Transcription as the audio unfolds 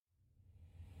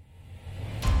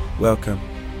Welcome.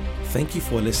 Thank you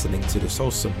for listening to this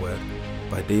wholesome word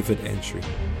by David Entry.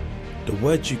 The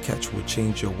word you catch will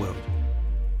change your world.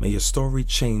 May your story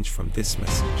change from this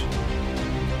message.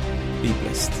 Be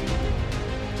blessed.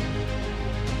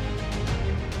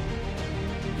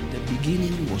 In the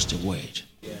beginning was the Word.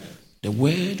 The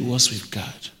Word was with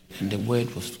God, and the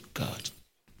Word was with God.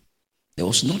 There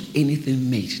was not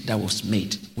anything made that was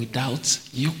made without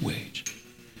your word.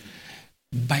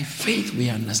 By faith, we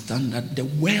understand that the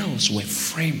worlds were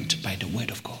framed by the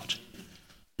word of God.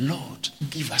 Lord,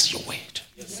 give us your word.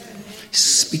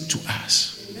 Speak to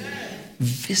us.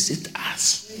 Visit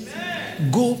us.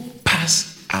 Go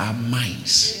past our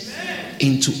minds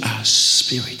into our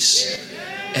spirits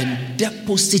and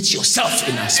deposit yourself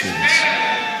in our spirits.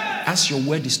 As your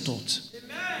word is taught,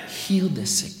 heal the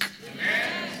sick,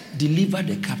 deliver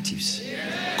the captives,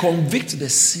 convict the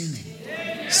sinning,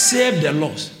 save the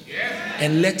lost,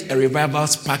 and let a revival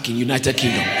spark in United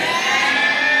Kingdom.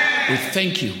 We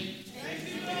thank you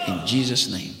in Jesus'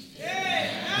 name.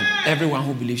 And everyone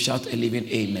who believes, shout a living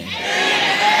amen.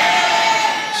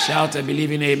 Shout a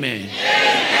believing amen.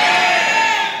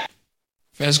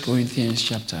 1 Corinthians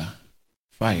chapter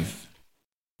 5,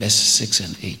 verse 6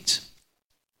 and 8.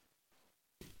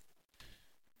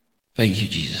 Thank you,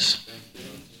 Jesus.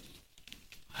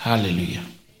 Hallelujah.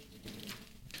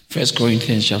 1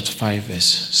 Corinthians chapter 5, verse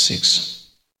 6.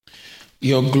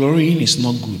 Your glorying is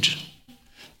not good.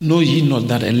 Know ye not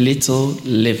that a little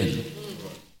leaven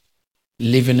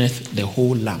leaveneth the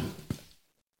whole lump?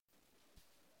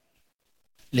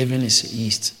 Leaven is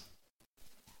yeast.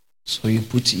 So you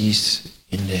put yeast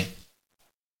in the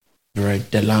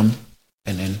bread, the lump,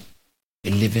 and then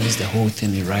it leavens the whole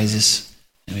thing. It rises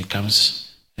and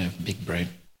becomes a big bread.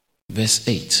 Verse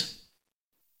 8.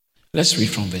 Let's read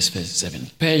from verse 7.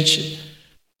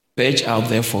 Purge out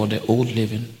therefore the old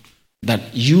leaven,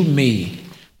 that you may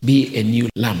be a new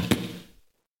lump,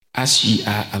 as ye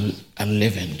are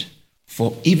unleavened.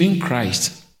 For even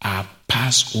Christ, our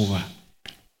Passover,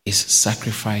 is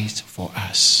sacrificed for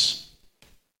us.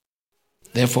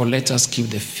 Therefore let us keep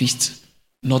the feast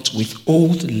not with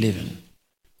old leaven,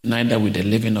 neither with the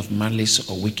leaven of malice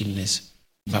or wickedness,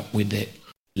 but with the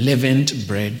leavened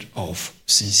bread of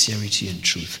sincerity and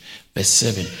truth. Verse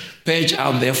 7. Purge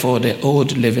out therefore the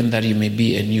old leaven, that you may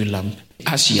be a new lump,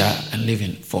 as ye are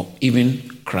unleavened. For even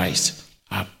Christ,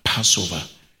 our Passover,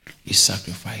 is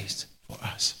sacrificed for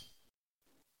us.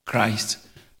 Christ,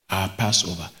 our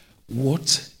Passover.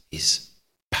 What is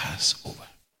Passover?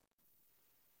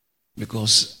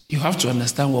 Because you have to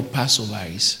understand what Passover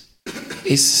is.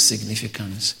 Its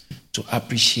significance to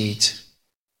appreciate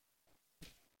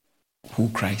who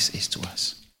Christ is to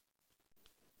us.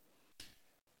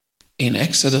 In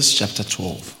Exodus chapter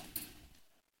 12,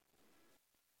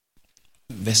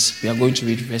 we are going to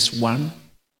read verse 1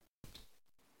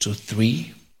 to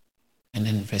 3, and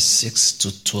then verse 6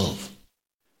 to 12.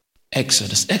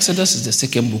 Exodus is the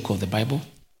second book of the Bible.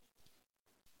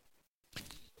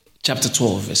 Chapter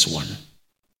 12, verse 1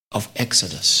 of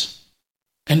Exodus.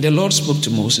 And the Lord spoke to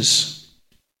Moses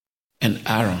and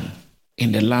Aaron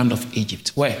in the land of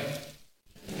Egypt. Where?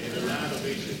 In the land of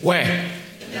Egypt. Where?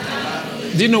 In the land of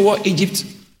Egypt. Do you know what Egypt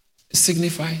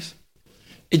signifies?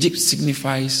 Egypt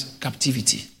signifies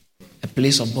captivity, a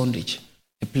place of bondage,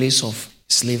 a place of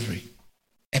slavery,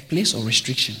 a place of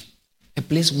restriction, a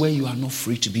place where you are not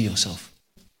free to be yourself.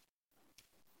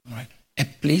 All right? A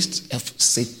place of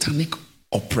satanic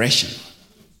oppression.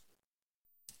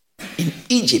 In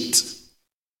Egypt,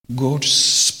 God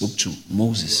spoke to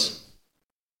Moses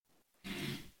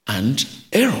and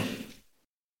Aaron.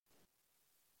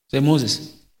 Say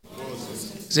Moses.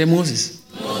 Say Moses.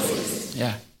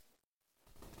 Yeah.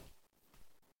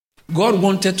 God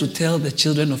wanted to tell the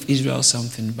children of Israel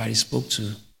something, but he spoke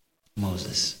to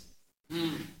Moses.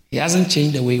 He hasn't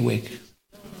changed the way he works.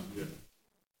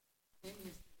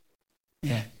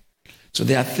 Yeah. So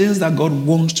there are things that God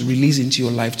wants to release into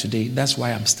your life today. That's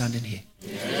why I'm standing here.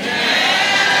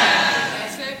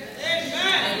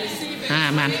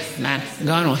 Man,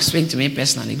 God will speak to me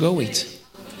personally. Go wait.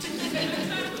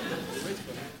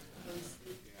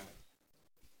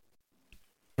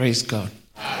 Praise God.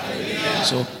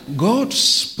 So God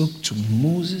spoke to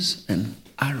Moses and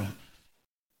Aaron.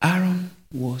 Aaron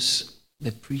was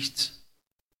the priest.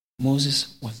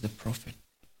 Moses was the prophet.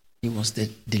 He was the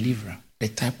deliverer, the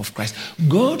type of Christ.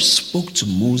 God spoke to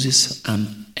Moses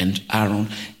and Aaron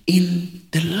in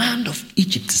the land of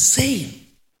Egypt, saying,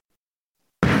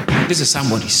 this is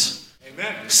somebody's.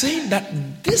 Amen. Saying that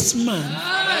this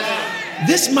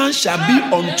man shall be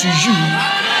unto you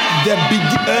the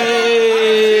beginning.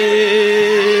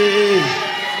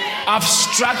 I've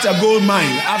struck a gold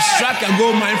mine. I've struck a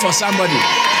gold mine for somebody.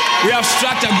 We have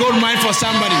struck a gold mine for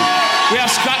somebody. We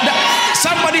have struck that.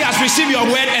 Somebody has received your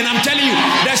word, and I'm telling you,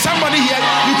 there's somebody here.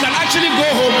 You can actually go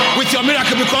home with your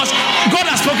miracle because God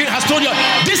has spoken, has told you,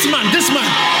 this man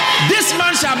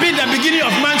shall be the beginning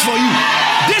of months for you.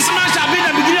 This man shall be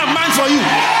the beginning of months for you.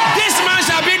 This man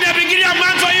shall be the beginning of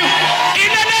months for you. In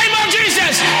the name of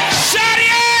Jesus, shout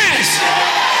yes.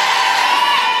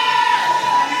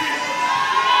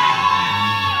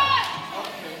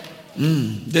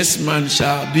 This man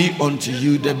shall be unto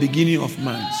you the beginning of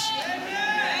months.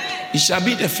 It shall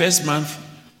be the first month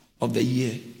of the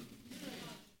year.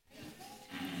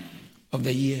 Of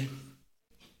the year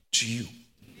to you.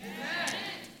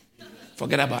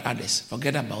 Forget about others.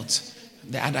 Forget about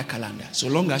the other calendar. So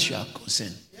long as you are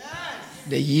concerned,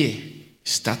 the year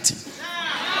is starting.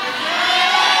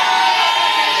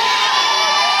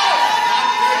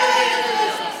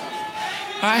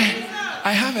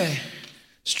 I have a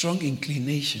strong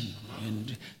inclination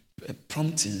and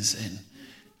promptings and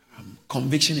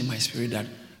conviction in my spirit that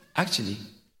actually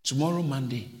tomorrow,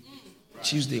 Monday,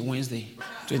 Tuesday, Wednesday,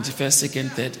 21st, 2nd,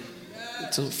 3rd,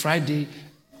 till Friday,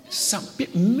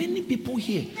 many people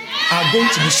here are going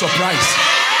to be surprised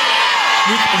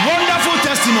with wonderful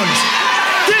testimonies.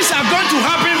 Things are going to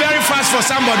happen very fast for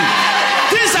somebody.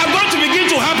 Things are going to begin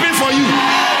to happen for you.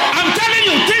 I'm telling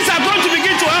you, things are going to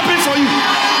begin to happen for you.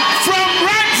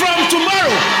 From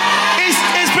tomorrow,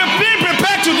 it's being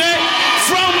prepared today.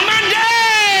 From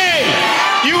Monday,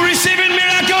 you receiving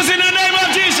miracles in the name of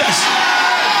Jesus.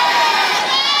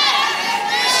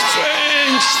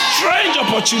 Strange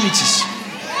opportunities.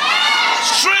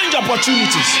 Strange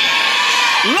opportunities.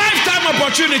 Lifetime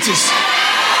opportunities.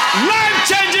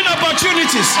 Life-changing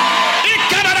opportunities.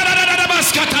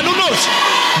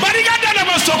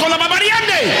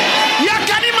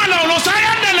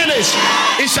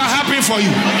 It shall happen for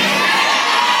you.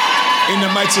 In the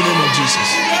mighty name of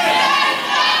Jesus.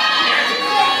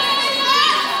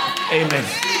 Amen.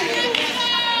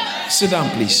 Sit down,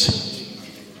 please.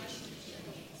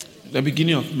 The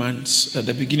beginning of months,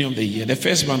 the beginning of the year, the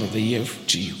first month of the year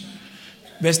to you.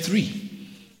 Verse 3.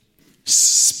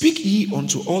 Speak ye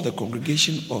unto all the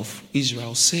congregation of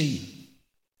Israel, saying,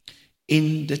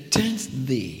 in the 10th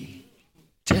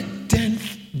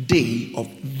day of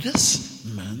this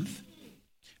month,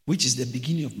 which is the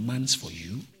beginning of months for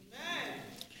you,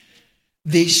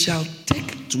 they shall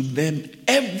take to them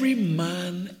every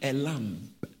man a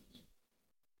lamb.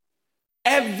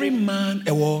 Every man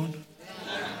a what?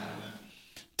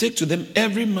 Take to them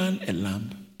every man a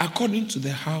lamb, according to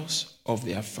the house of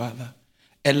their father.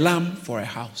 A lamb for a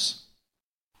house.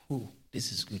 Oh,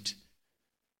 this is good.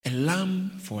 A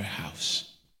lamb for a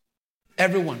house.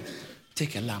 Everyone,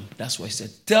 take a lamb. That's what he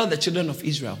said. Tell the children of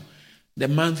Israel, the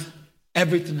month,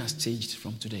 everything has changed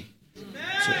from today.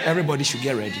 So everybody should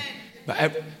get ready.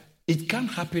 But it can't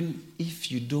happen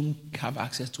if you don't have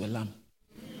access to a lamb.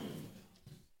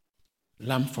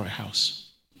 Lamb for a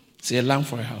house. Say a lamb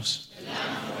for a house.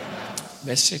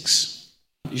 Verse 6.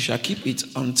 You shall keep it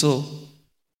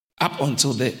up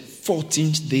until the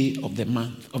 14th day of the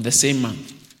month, of the same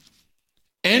month.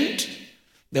 And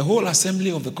the whole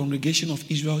assembly of the congregation of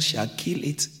Israel shall kill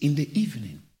it in the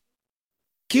evening.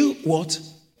 Kill what?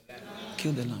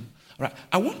 Kill the lamb. All right.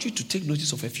 I want you to take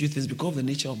notice of a few things because of the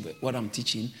nature of what I'm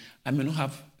teaching. I may not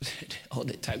have all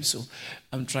the time, so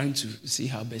I'm trying to see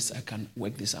how best I can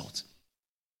work this out.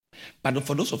 But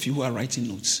for those of you who are writing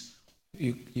notes,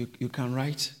 you can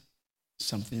write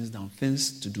some things down,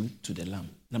 things to do to the lamb.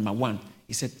 Number 1,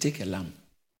 he said, take a lamb.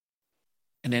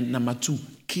 And then number 2,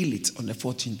 kill it on the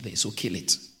 14th day. So kill it.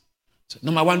 So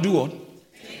number 1, do what?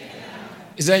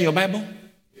 Is that in your Bible?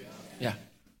 Yeah.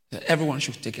 Everyone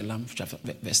should take a lamb,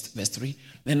 verse 3.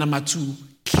 Then number 2,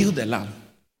 kill the lamb.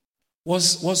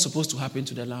 What's supposed to happen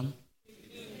to the lamb?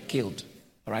 Killed.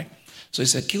 All right? So he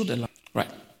said, kill the lamb. Right.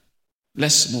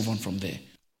 Let's move on from there.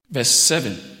 Verse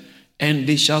 7. And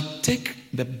they shall take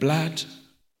the blood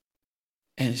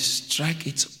and strike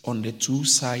it on the 2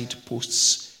 side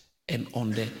posts and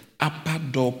on the upper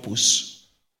doorposts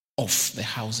of the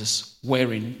houses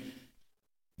wherein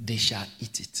they shall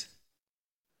eat it.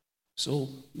 So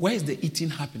where is the eating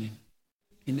happening?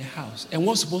 In the house. And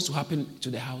what's supposed to happen to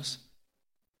the house?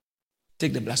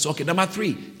 Take the blood. So okay, number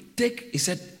 3, he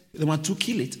said, number 2,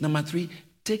 kill it. Number 3,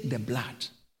 take the blood.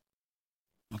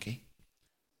 Okay.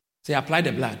 Say, apply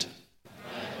the blood.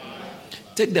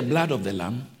 Take the blood of the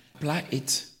lamb, apply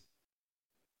it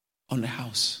on the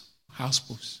house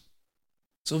post.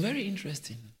 So very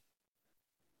interesting.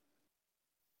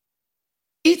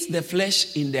 Eat the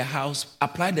flesh in the house,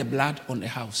 apply the blood on the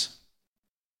house.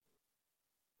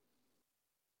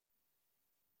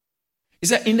 He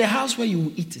said, in the house where you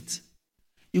will eat it.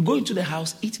 You go into the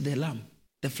house, eat the lamb,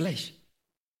 the flesh.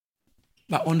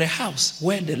 But on the house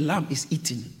where the lamb is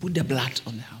eaten, put the blood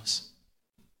on the house.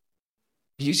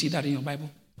 Do you see that in your Bible?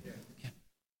 Yeah.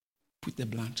 Put the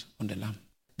blood on the lamb.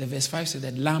 The verse 5 says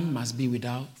that lamb must be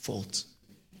without fault,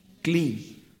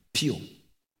 clean, pure,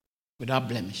 without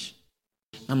blemish.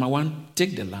 Number 1,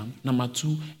 take the lamb. Number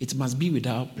 2, it must be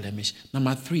without blemish.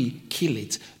 Number 3, kill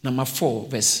it. Number 4,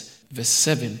 verse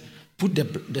 7, put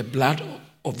the blood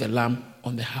of the lamb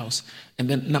on the house. And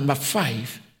then number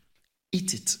 5,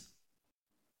 eat it.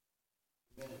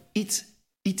 Eat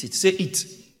it. Say eat.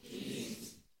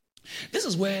 This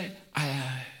is where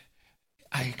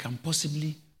I can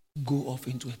possibly go off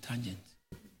into a tangent.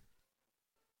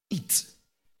 Eat.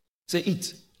 Say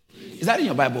eat. Is that in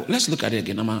your Bible? Let's look at it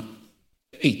again. Number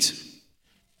 8.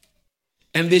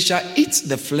 And they shall eat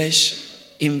the flesh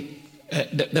in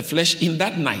the flesh in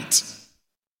that night,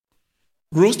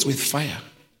 roast with fire,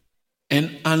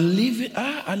 and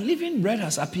unleavened bread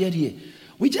has appeared here.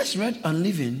 We just read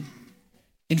unleavened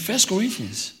in 1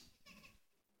 Corinthians,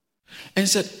 and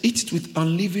said, eat it with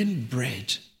unleavened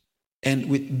bread and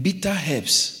with bitter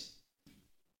herbs.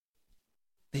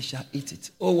 They shall eat it.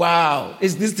 Oh wow!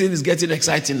 This thing is getting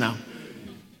exciting now.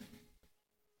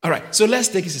 All right, so let's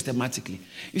take it systematically.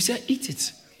 You say, eat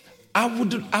it. I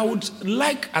would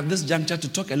like at this juncture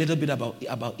to talk a little bit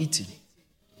about eating.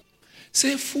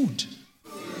 Say food.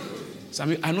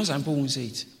 I know some people won't say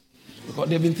it because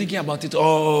they've been thinking about it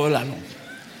all along.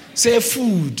 Say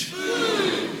food.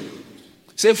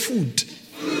 Say food.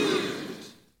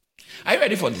 Are you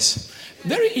ready for this?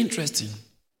 Very interesting.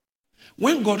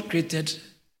 When God created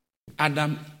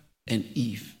Adam and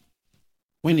Eve,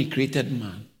 when he created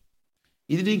man,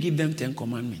 he didn't give them 10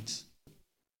 commandments.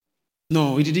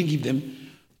 No, he didn't give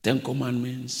them 10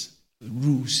 commandments,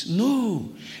 rules.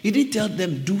 No. He didn't tell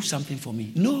them, do something for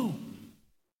me. No.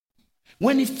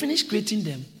 When he finished creating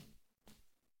them,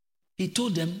 he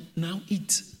told them, now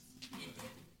eat.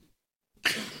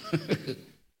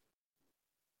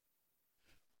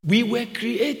 We were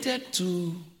created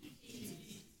to...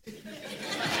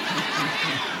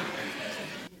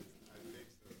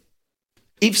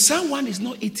 If someone is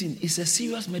not eating, it's a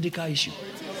serious medical issue.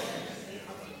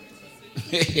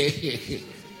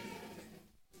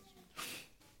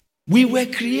 We were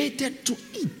created to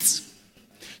eat.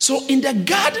 So in the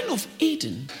Garden of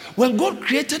Eden, when God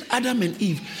created Adam and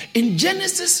Eve, in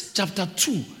Genesis chapter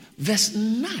 2, verse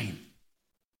 9.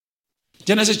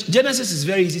 Genesis is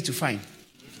very easy to find.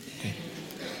 Okay.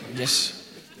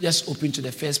 Just open to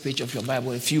the first page of your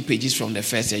Bible, a few pages from the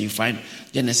first, and you find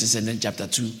Genesis, and then chapter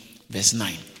 2, verse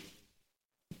 9.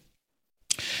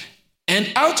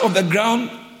 And out of the ground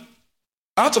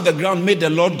made the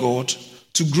Lord God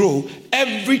to grow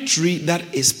every tree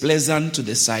that is pleasant to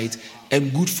the sight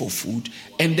and good for food.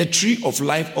 And the tree of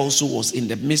life also was in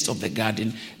the midst of the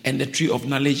garden, and the tree of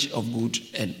knowledge of good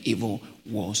and evil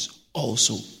was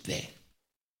also there.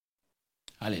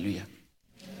 Hallelujah.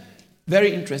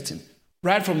 Very interesting.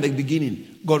 Right from the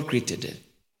beginning, God created it.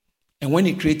 And when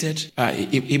he created,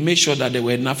 he made sure that there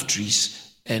were enough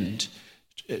trees, and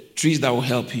trees that will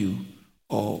help you,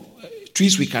 or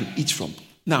trees we can eat from.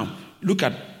 Now, look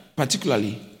at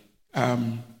particularly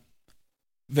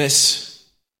verse...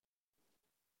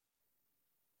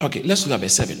 Okay, let's look at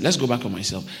verse 7. Let's go back on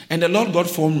myself. And the Lord God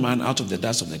formed man out of the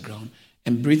dust of the ground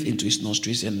and breathed into his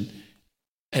nostrils and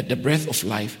the breath of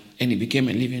life, and he became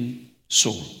a living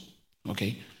soul.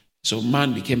 Okay? So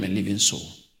man became a living soul.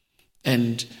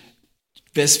 And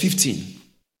verse 15,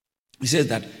 he says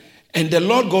that, and the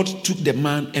Lord God took the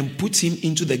man and put him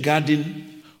into the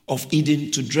garden of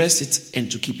Eden to dress it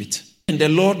and to keep it. And the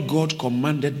Lord God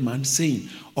commanded man, saying,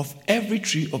 of every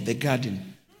tree of the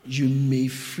garden you may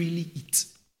freely eat.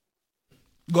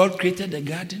 God created the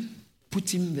garden,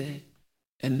 put him there,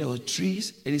 and there were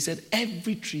trees, and he said,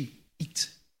 every tree, eat.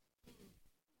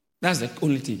 That's the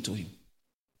only thing he told him.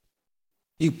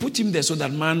 He put him there so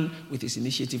that man, with his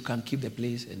initiative, can keep the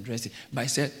place and dress it. But he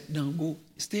said, now go,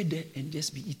 stay there and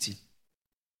just be eating.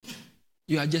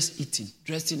 You are just eating,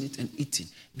 dressing it and eating,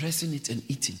 dressing it and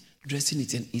eating, dressing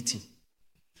it and eating.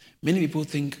 Many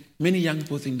young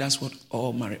people think that's what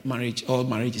all marriage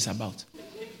is about.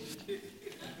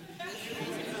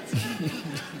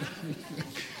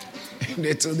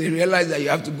 So they realize that you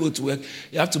have to go to work,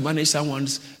 you have to manage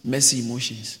someone's messy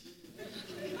emotions.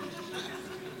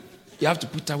 You have to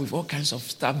put up with all kinds of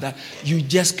stuff that you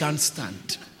just can't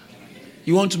stand.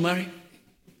 You want to marry?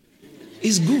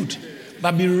 It's good.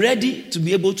 But be ready to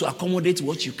be able to accommodate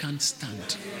what you can't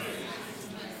stand.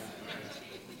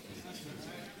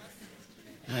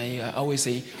 I always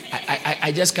say,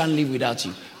 I just can't live without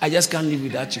you. I just can't live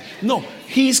without you. No,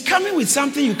 he is coming with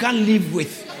something you can't live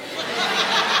with.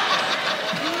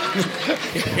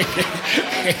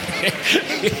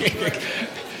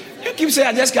 You keep saying,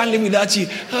 I just can't live without you.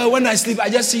 When I sleep, I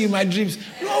just see you in my dreams.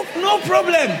 No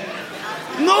problem.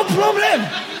 No problem.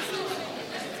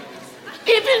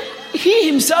 Even he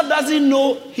himself doesn't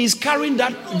know he's carrying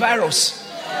that virus,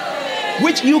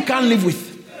 which you can't live with.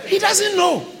 He doesn't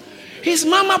know. His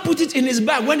mama put it in his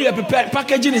bag when they were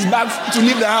packaging his bag to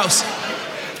leave the house.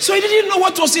 So he didn't know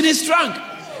what was in his trunk.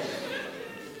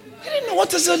 He didn't know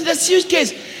what was in the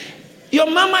suitcase. Your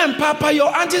mama and papa,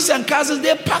 your aunties and cousins,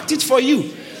 they packed it for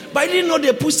you. But you didn't know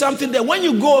they put something there. When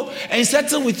you go and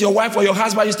settle with your wife or your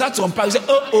husband, you start to unpack. You say,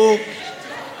 oh,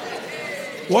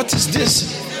 what is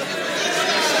this?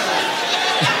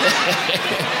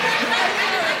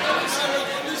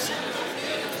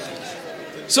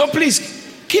 So please,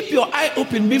 keep your eye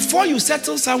open. Before you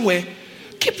settle somewhere,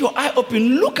 keep your eye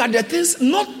open. Look at the things.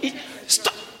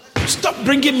 Stop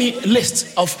bringing me a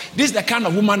list of this is the kind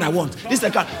of woman I want. This is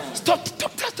the kind. Stop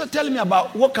telling me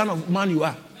about what kind of man you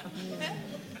are.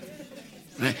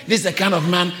 Right? This is the kind of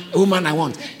woman I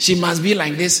want. She must be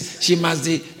like this. She must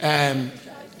be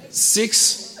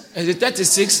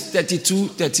 36, 32,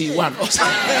 31 or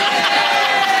something.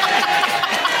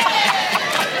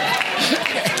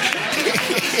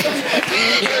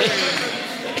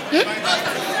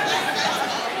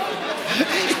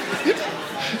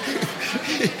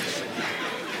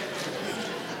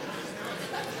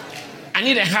 I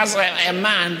need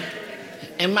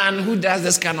a man who does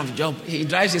this kind of job. He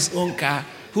drives his own car,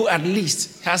 who at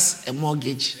least has a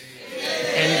mortgage,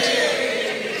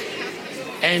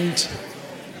 and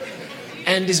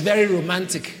is very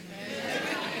romantic.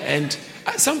 And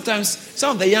sometimes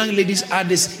some of the young ladies add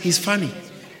this: he's funny.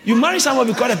 You marry someone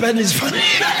because the person is funny.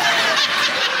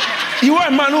 You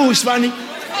want a man who is funny?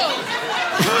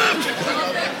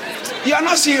 You are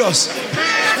not serious.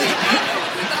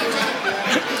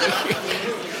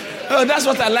 Oh, that's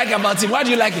what I like about him. Why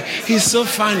do you like it? He's so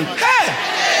funny. Hey!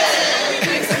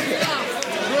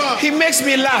 He makes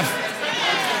me laugh.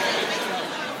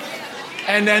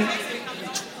 And then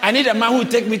I need a man who will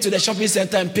take me to the shopping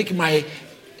center and pick my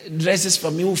dresses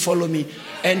for me, who will follow me.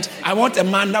 And I want a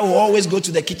man that will always go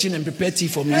to the kitchen and prepare tea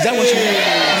for me. Is that what you mean?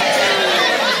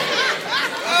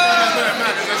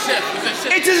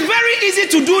 It is very easy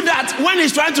to do that when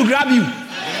he's trying to grab you.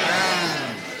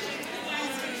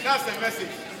 That's the message.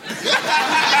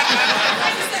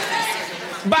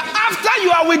 But after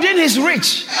you are within his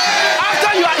reach, after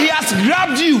he has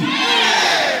grabbed you,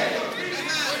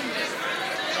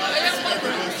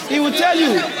 he will tell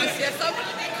you,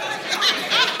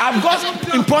 I've got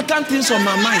important things on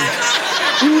my mind.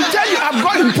 He will tell you, I've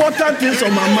got important things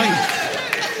on my mind.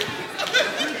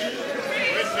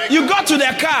 You got to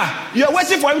the car, you're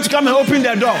waiting for him to come and open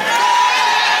the door.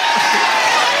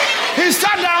 He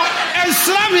sat down and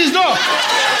slammed his door.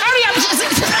 Hurry up.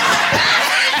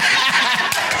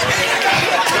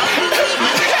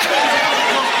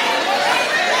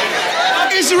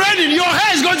 It's raining. Your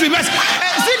hair is going to be best.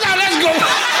 Sit down, let's go.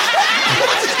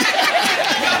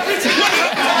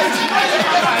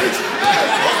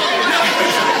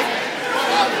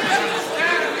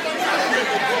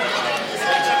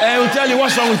 I will tell you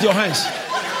what's wrong with your hands.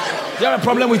 You have a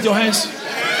problem with your hands?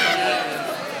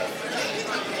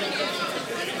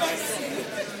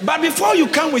 But before you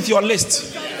come with your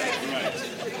list,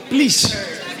 please,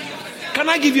 can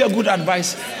I give you a good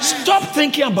advice? Stop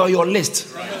thinking about your list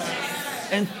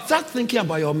and start thinking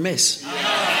about your mess.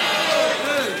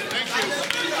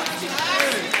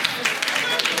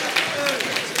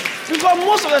 Because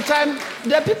most of the time,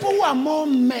 the people who are more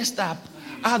messed up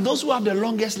are those who have the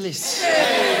longest list.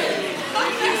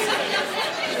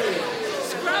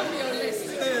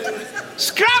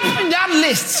 Scrap that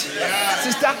list,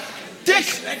 sister.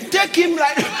 Take him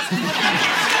like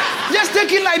just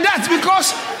take it like that,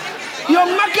 because your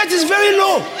market is very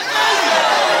low.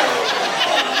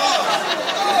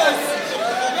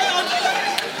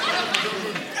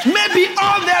 Maybe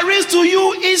all there is to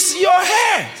you is your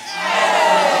hair.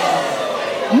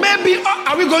 Maybe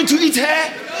are we going to eat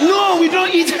hair? No, we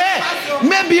don't eat hair.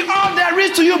 Maybe all there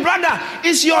is to you, brother,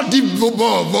 is your deep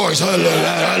voice.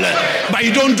 But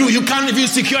you can't even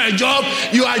secure a job.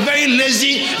 You are very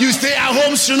lazy. You stay at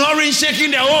home snoring,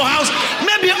 shaking the whole house.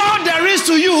 Maybe all there is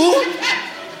to you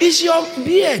is your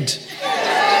beard.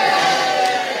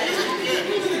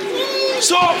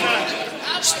 So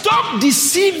stop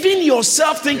deceiving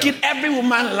yourself thinking every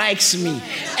woman likes me.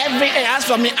 As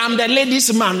for me, I'm the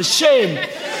ladies' man. Shame.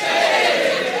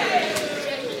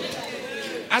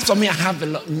 As for me, I have a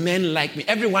lot men like me.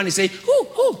 Everyone is saying, ooh.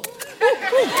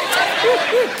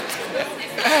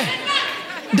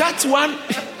 That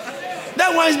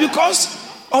one is because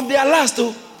of their last,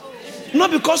 though.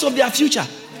 Not because of their future.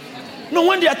 No,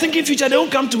 when they are thinking future, they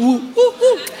don't come to who.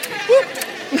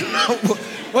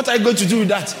 What are you going to do with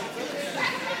that?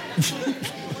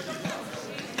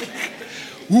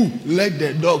 Who let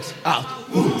the dogs out?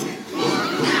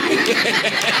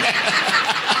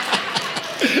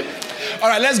 All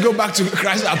right, let's go back to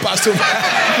Christ our Passover.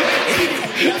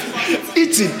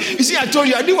 Eating. You see, I told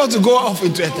you I didn't want to go off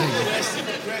into a time.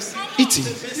 Eating.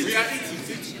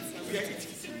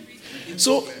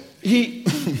 So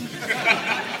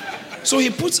he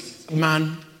puts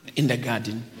man in the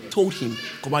garden, told him,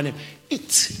 commanded him,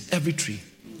 eat every tree.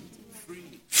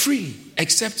 Freely,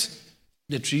 except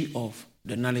the tree of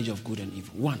the knowledge of good and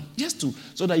evil. One,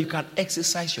 so that you can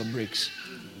exercise your brakes.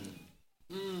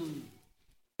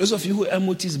 Those of you who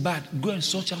MOT is bad, go and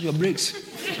sort out your brakes.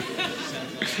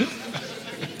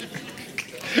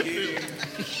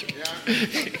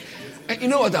 You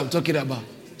know what I'm talking about?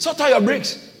 Sort out your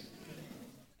brakes.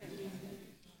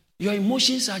 Your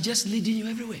emotions are just leading you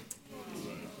everywhere.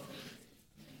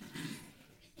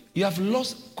 You have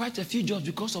lost quite a few jobs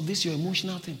because of this, your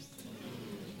emotional thing.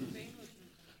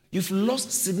 You've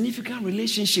lost significant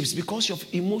relationships because of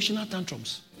emotional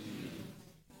tantrums.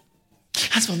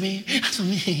 As for me.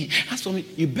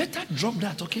 You better drop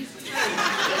that, okay?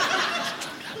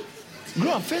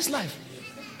 Grow up, face life.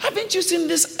 Haven't you seen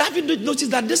this? Haven't you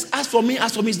noticed that this as for me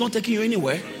is not taking you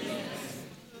anywhere?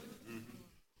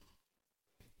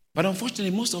 But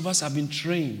unfortunately, most of us have been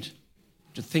trained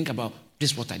to think about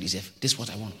this is what I deserve, this is what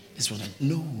I want, this is what I...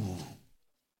 No.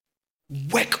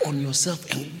 Work on yourself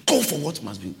and go for what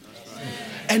must be.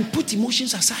 And put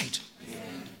emotions aside.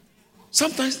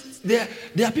 Sometimes there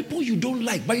are people you don't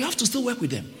like, but you have to still work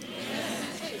with them.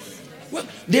 Well,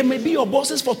 they may be your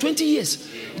bosses for 20 years.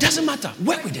 It doesn't matter.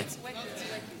 Work with them.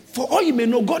 For all you may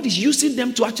know, God is using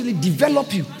them to actually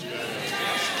develop you.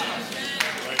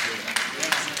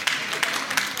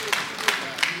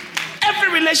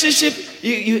 Every relationship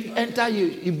you enter,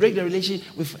 you break the relationship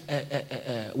with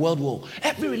World War.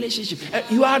 Every relationship.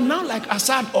 You are now like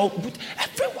Assad or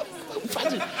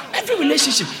every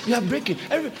relationship you are breaking.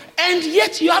 And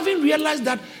yet you haven't realized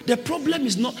that the problem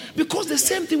is not, because the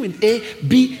same thing with A,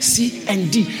 B, C,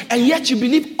 and D. And yet you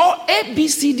believe all A, B,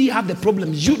 C, D have the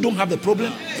problem. You don't have the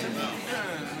problem.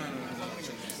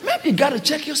 Maybe you got to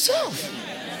check yourself.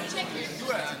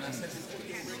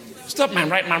 Stop my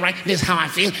right. This is how I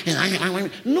feel.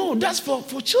 No, that's for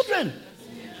children.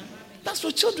 That's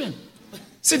for children.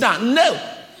 Sit down. No.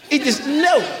 It is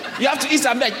no. You have to eat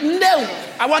some veg. No.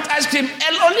 I want ice cream.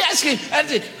 And only ice cream.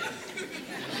 That's it.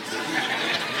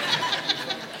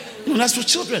 No, that's for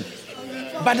children.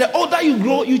 But the older you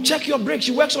grow, you check your brakes.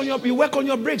 You work on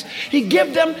your brakes. He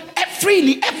gave them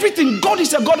freely everything. God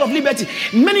is a God of liberty.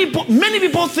 Many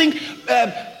people think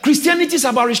Christianity is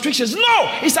about restrictions. No,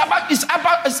 it's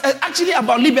actually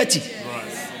about liberty. Right.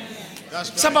 That's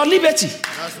right. It's about liberty.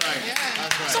 That's right.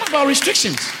 It's not about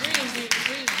restrictions.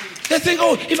 They think,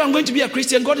 if I'm going to be a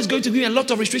Christian, God is going to give me a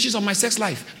lot of restrictions on my sex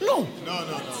life. No.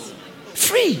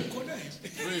 Free.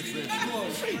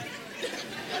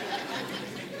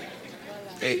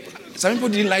 Hey, some people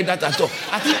didn't like that at all.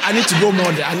 I think I need to go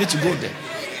more there. I need to go there.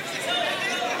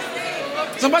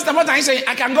 Some pastor, what I say,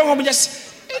 I can go home and just...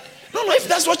 No, if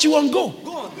that's what you want, go.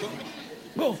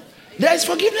 Go. There is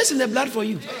forgiveness in the blood for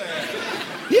you.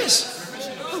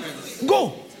 Yes.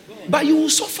 Go. But you will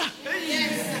suffer.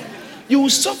 You will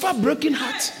suffer broken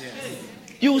heart.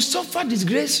 You will suffer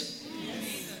disgrace.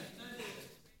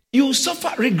 You will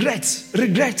suffer regret.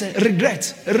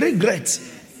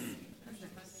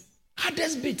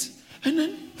 Hardest bit. And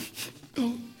then,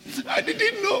 I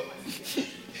didn't know.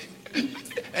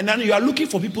 And then you are looking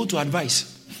for people to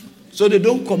advise. So they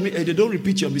don't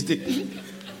repeat your mistake.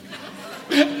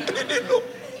 I didn't know.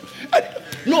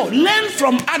 No, learn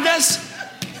from others'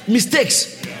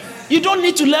 mistakes. You don't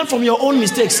need to learn from your own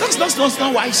mistakes. That's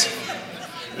not wise.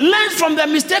 Learn from the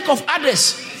mistake of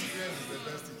others.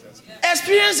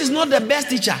 Experience is not the best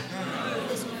teacher.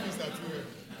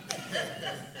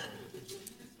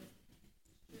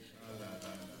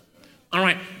 All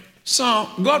right. So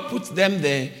God put them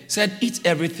there, said, eat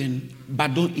everything,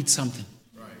 but don't eat something.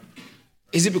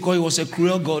 Is it because he was a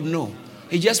cruel God? No.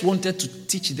 He just wanted to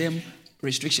teach them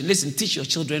restrictions. Listen, teach your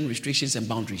children restrictions and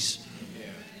boundaries.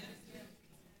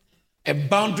 A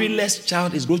boundaryless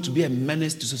child is going to be a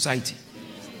menace to society.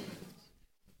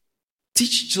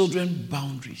 Teach children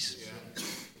boundaries.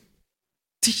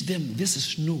 Teach them this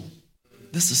is no.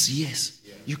 This is yes.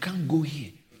 You can't go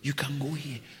here. You can go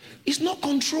here. It's not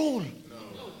control.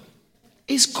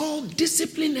 It's called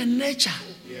discipline and nurture.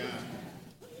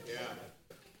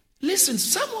 Listen,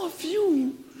 some of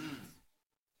you,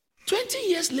 20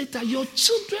 years later, your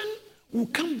children will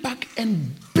come back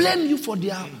and blame you for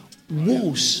their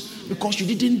woes because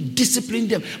you didn't discipline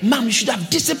them. Mom, you should have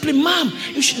discipline. Mom,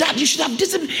 you should have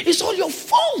discipline. It's all your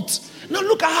fault. Now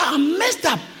look at how I'm messed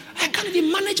up. I can't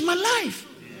even manage my life.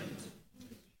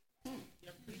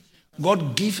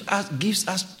 God gives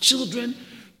us children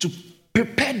to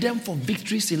prepare them for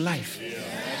victories in life.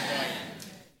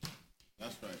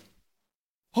 That's right.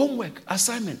 Homework,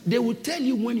 assignment. They will tell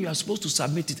you when you are supposed to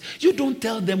submit it. You don't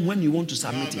tell them when you want to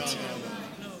submit it.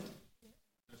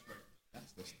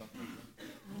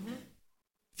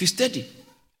 If you study,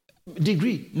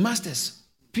 degree, masters,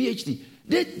 PhD,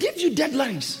 they give you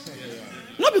deadlines.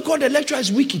 Not because the lecturer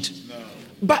is wicked,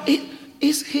 but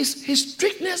his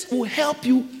strictness will help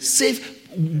you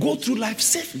go through life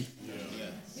safely.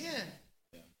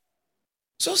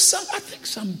 So I think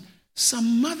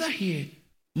some mother here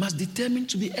must determine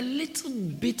to be a little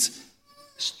bit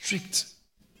strict.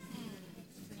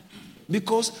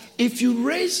 Because if you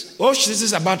raise, this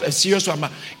is about a serious one.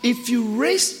 If you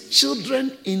raise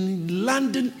children in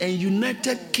London and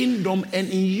United Kingdom and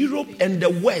in Europe and the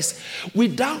West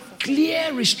without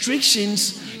clear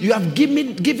restrictions, you have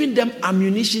given them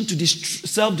ammunition to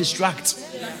self-destruct.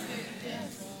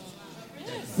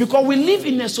 Because we live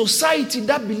in a society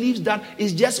that believes that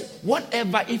it's just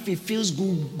whatever, if it feels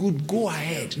good, go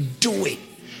ahead, do it.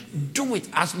 Do it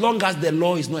as long as the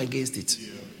law is not against it.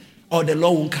 Or the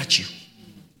law won't catch you.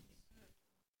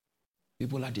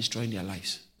 People are destroying their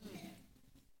lives.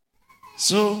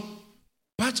 So,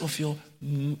 part of your,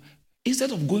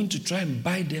 instead of going to try and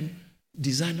buy them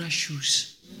designer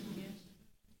shoes,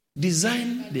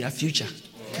 design their future.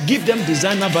 Give them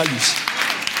designer values.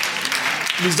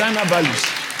 Designer values.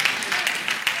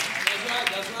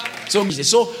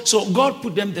 So God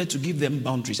put them there to give them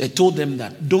boundaries. I told them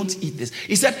that don't eat this.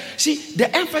 He said, see, the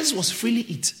emphasis was freely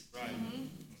eat.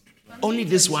 Only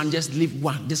this one, just leave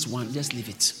one. This one, just leave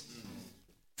it.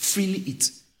 Freely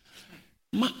eat.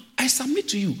 I submit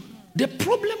to you, the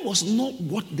problem was not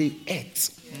what they ate,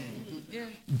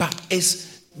 but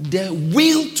it's the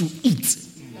will to eat.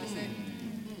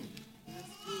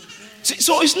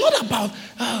 So it's not about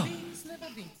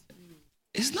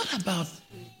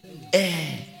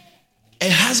a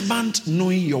husband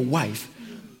knowing your wife.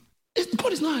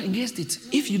 God is not against it.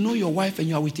 If you know your wife and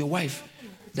you are with your wife,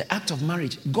 the act of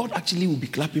marriage, God actually will be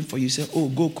clapping for you. Say, oh,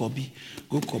 go Kobe,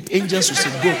 go Kobe. Angels will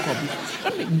say, go Kobe. I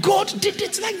mean, God did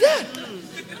it like that.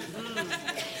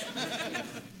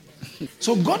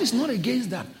 So God is not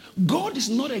against that. God is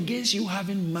not against you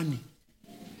having money.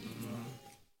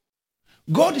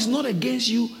 God is not against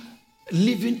you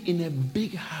living in a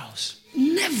big house.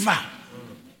 Never.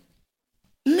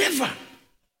 Never.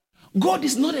 God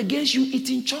is not against you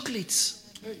eating chocolates.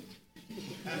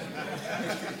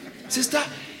 Sister,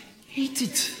 eat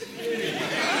it.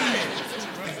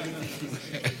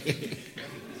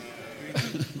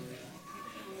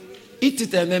 Eat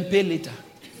it and then pay later.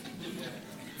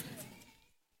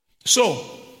 So,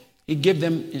 he gave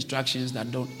them instructions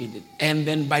that don't eat it. And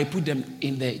then put them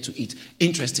in there to eat.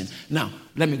 Interesting. Now,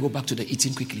 let me go back to the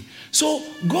eating quickly. So,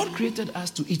 God created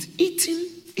us to eat. Eating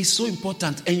is so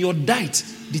important. And your diet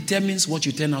determines what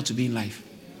you turn out to be in life.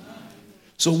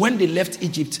 So when they left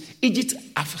Egypt, Egypt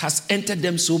has entered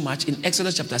them so much. In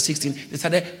Exodus chapter 16, they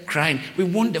started crying. We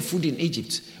want the food in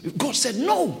Egypt. God said,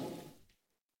 no.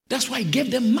 That's why he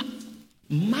gave them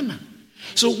manna.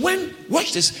 So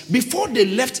watch this. Before they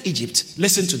left Egypt,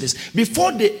 listen to this.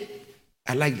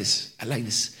 I like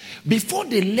this. Before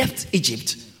they left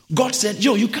Egypt, God said,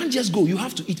 you can't just go. You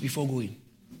have to eat before going.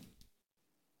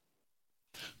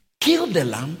 Kill the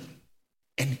lamb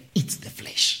and eat the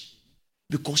flesh.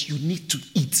 Because you need to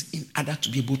eat in order to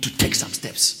be able to take some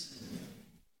steps.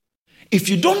 If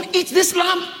you don't eat this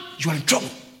lamb, you are in trouble.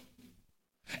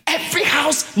 Every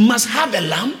house must have a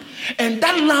lamb, and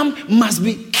that lamb must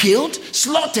be killed,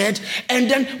 slaughtered,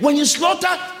 and then when you slaughter,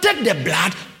 take the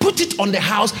blood, put it on the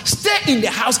house, stay in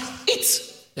the house,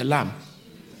 eat the lamb.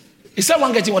 Is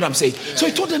someone getting what I'm saying? Yeah. So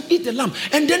he told them, eat the lamb.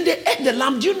 And then they ate the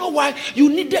lamb. Do you know why? They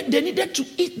needed to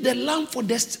eat the lamb for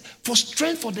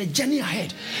strength for the journey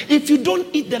ahead. If you don't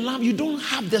eat the lamb, you don't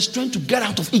have the strength to get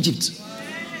out of Egypt.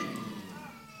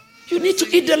 You need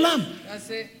to eat the lamb. That's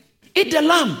it. Eat the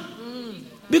lamb.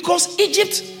 Because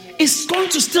Egypt is going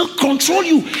to still control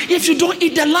you if you don't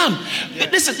eat the lamb.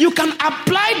 Listen, you can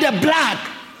apply the blood.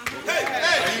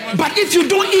 But if you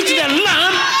don't eat the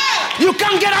lamb, you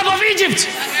can't get out of Egypt.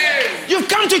 You've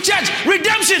come to church,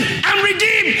 redemption, I'm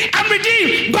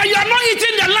redeemed, but you are not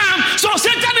eating the lamb, so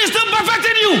Satan is still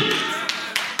perfecting you.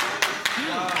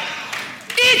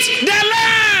 Eat the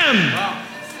lamb.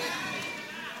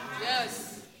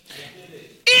 Yes.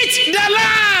 Eat the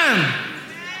lamb.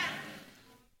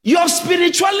 Your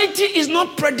spirituality is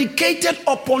not predicated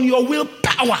upon your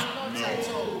willpower.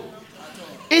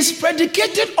 It's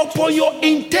predicated upon your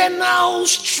internal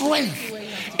strength,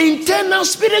 internal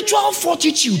spiritual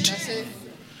fortitude.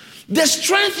 The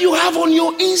strength you have on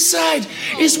your inside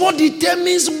is what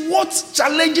determines what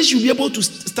challenges you'll be able to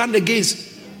stand against.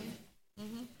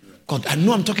 God, I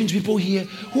know I'm talking to people here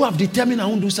who have determined I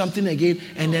won't do something again,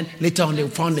 and then later on they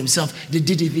found themselves, they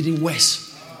did it even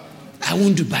worse. I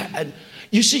won't do bad.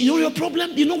 You see, you know your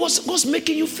problem? You know what's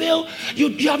making you fail?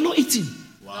 You are not eating.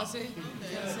 Wow.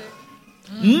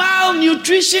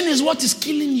 Malnutrition is what is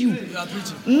killing you.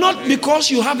 Not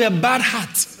because you have a bad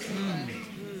heart.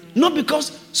 Not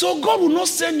because, so God will not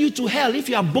send you to hell if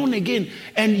you are born again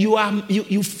and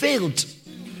you failed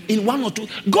in one or two.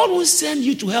 God will send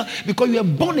you to hell because you are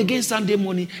born again Sunday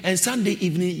morning, and Sunday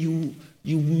evening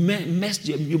you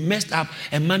messed up,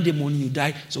 and Monday morning you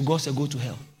died. So God said, go to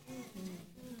hell.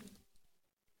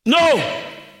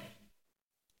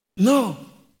 No.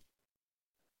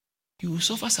 You will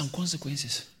suffer some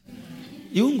consequences.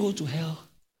 You won't go to hell,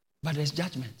 but there's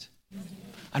judgment.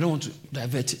 I don't want to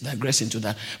digress into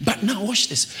that. But now watch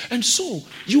this. And so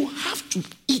you have to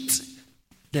eat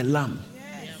the lamb.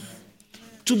 Yes.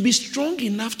 To be strong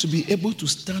enough to be able to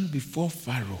stand before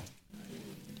Pharaoh.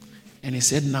 And he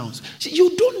said, now, see,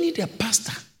 you don't need a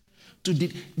pastor to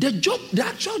the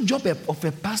actual job of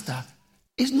a pastor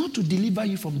is not to deliver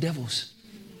you from devils.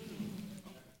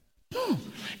 No.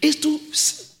 It's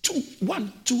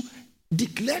to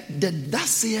declare that thus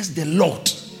says the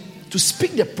Lord. To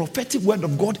speak the prophetic word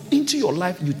of God into your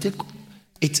life, you take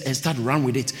it and start run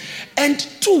with it. And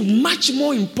two, much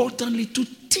more importantly, to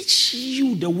teach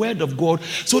you the word of God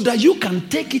so that you can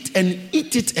take it and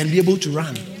eat it and be able to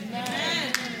run.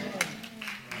 Amen.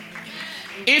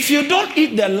 If you don't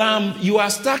eat the lamb, you are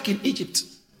stuck in Egypt.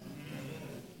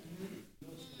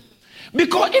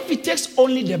 Because if it takes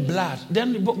only the blood,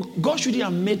 then God shouldn't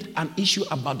have made an issue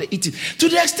about the eating. To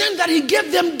the extent that he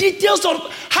gave them details of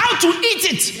how to eat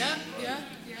it. Yeah.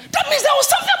 That means there was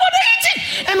something about the eating.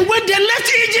 And when they left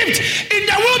Egypt, in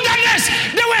the wilderness,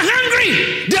 they were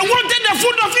hungry. They wanted the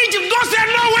food of Egypt. God said,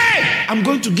 no way. I'm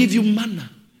going to give you manna.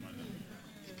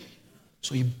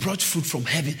 So he brought food from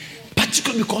heaven,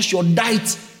 particularly because your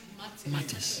diet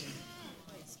matters.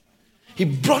 He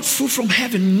brought food from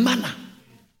heaven, manna.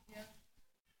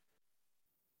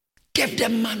 Gave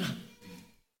them manna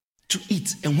to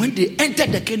eat. And when they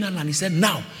entered the Canaan land, he said,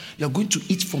 now you're going to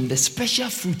eat from the special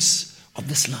fruits of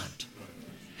this land.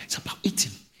 It's about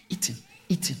eating.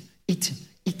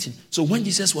 So when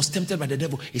Jesus was tempted by the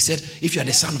devil, he said, if you are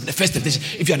the son of the first temptation,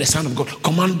 if you are the son of God,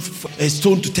 command a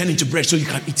stone to turn into bread so you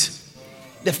can eat.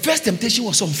 The first temptation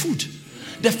was on food.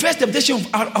 The first temptation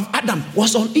of Adam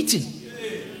was on eating.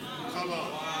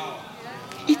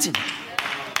 Eating.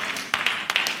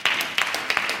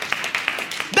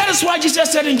 That is why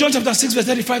Jesus said in John chapter 6 verse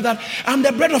 35 that I'm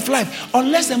the bread of life.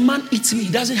 Unless a man eats me,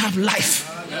 he doesn't have life.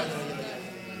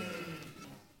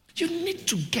 You need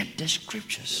to get the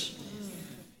scriptures.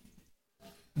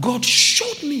 God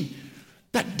showed me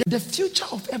that the future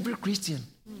of every Christian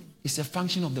is a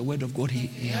function of the word of God he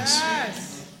has.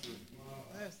 Yes.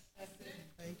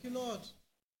 Thank you, Lord.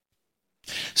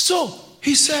 So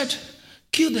he said,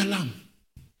 kill the lamb.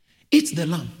 Eat the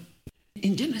lamb.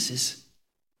 In Genesis,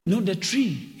 the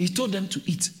tree, he told them to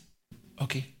eat.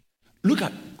 Okay. Look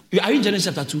at, are you in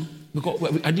Genesis chapter 2?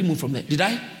 Because I didn't move from there. Did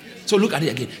I? So look at it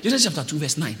again. Genesis chapter 2,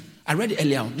 verse 9. I read it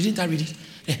earlier on. Didn't I read it?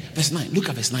 Verse 9. Look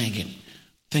at verse 9 again.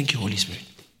 Thank you, Holy Spirit.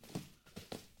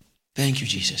 Thank you,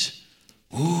 Jesus.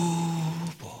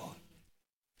 Oh, boy.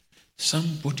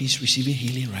 Somebody's receiving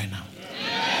healing right now.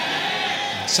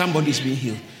 Somebody's being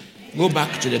healed. Go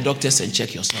back to the doctors and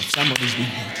check yourself. Somebody's being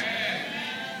healed.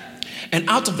 And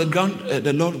out of the ground,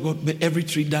 the Lord God made every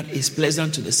tree that is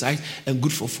pleasant to the sight and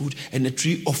good for food, and the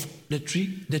tree of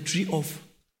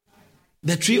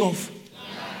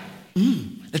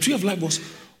life was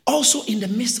also in the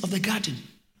midst of the garden.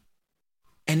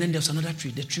 And then there was another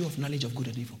tree, the tree of knowledge of good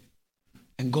and evil.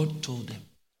 And God told them,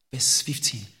 verse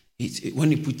 15.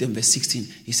 When he put them, verse 16,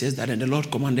 he says that, and the Lord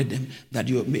commanded them that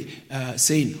you may,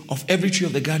 saying, of every tree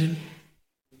of the garden,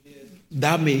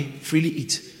 thou may freely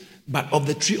eat. But of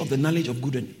the tree of the knowledge of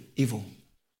good and evil,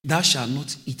 thou shalt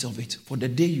not eat of it, for the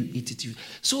day you eat it.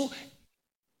 So,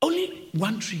 only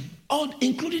one tree, all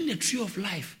including the tree of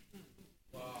life,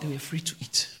 they were free to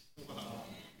eat.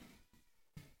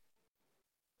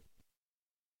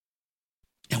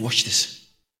 Now watch this.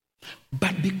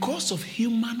 But because of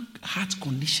human heart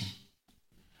condition,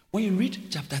 when you read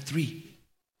chapter 3,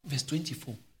 verse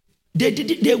 24,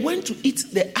 they went to eat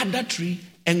the other tree,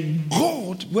 and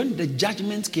God, when the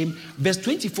judgment came, verse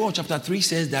 24 chapter 3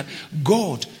 says that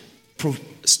God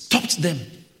stopped them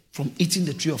from eating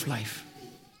the tree of life.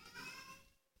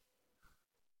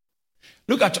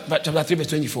 Look at chapter 3, verse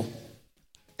 24.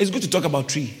 It's good to talk about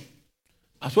tree.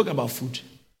 I spoke about food.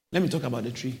 Let me talk about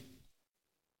the tree.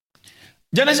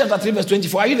 Genesis chapter 3, verse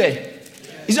 24. Are you there?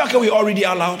 Is it okay we all read it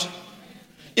out loud?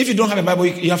 If you don't have a Bible,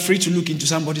 you are free to look into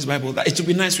somebody's Bible. It would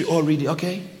be nice we all read it,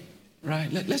 okay?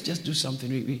 Right? Let's just do something.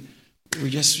 We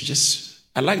just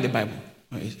I like the Bible.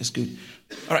 It's good.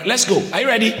 All right, let's go. Are you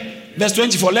ready? Verse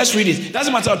 24. Let's read it.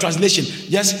 Doesn't matter our translation.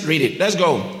 Just read it. Let's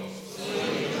go.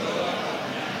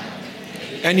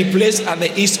 And he placed at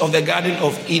the east of the Garden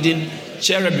of Eden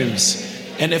cherubims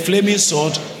and a flaming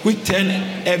sword which turned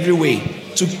every way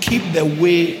to keep the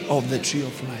way of the tree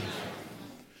of life.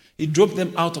 He drove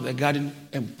them out of the garden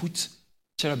and put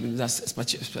cherubim, that's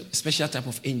a special type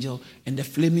of angel, and the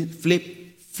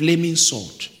flaming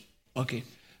sword. Okay.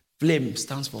 Flame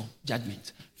stands for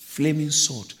judgment. Flaming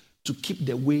sword to keep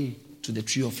the way to the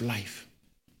tree of life.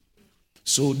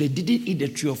 So they didn't eat the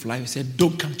tree of life. He said,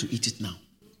 don't come to eat it now.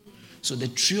 So the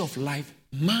tree of life,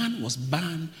 man was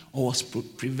banned or was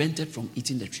prevented from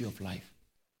eating the tree of life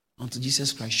until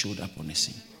Jesus Christ showed up on the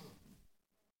scene.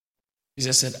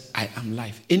 Jesus said, I am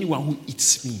life. Anyone who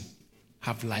eats me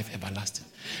have life everlasting.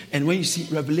 And when you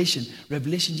see Revelation,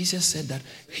 Jesus said that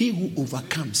he who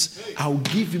overcomes, I'll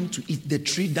give him to eat the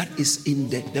tree that is in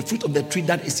the fruit of the tree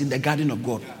that is in the garden of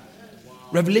God.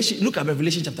 Revelation, look at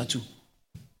Revelation chapter 2.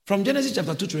 From Genesis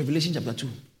chapter 2 to Revelation chapter 2.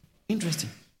 Interesting.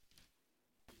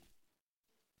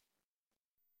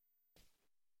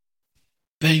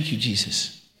 Thank you,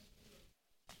 Jesus.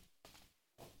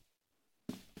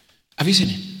 Have you seen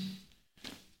it?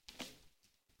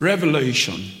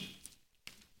 Revelation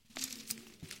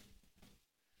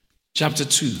chapter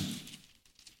 2,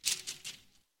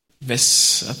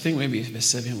 verse, I think maybe verse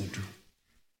 7 will do.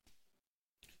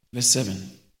 Verse 7.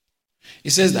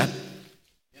 It says that,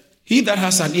 he that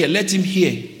has an ear, let him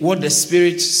hear what the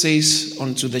Spirit says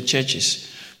unto the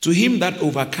churches. To him that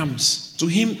overcomes, to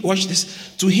him, watch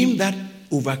this, to him that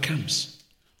overcomes,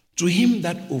 to him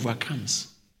that overcomes,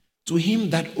 to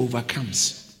him that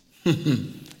overcomes.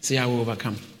 Say, I will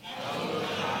overcome.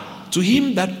 To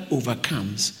him that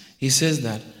overcomes, he says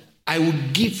that I will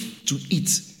give to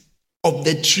eat of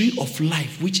the tree of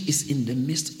life which is in the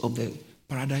midst of the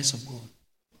paradise of God.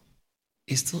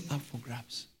 It's still up for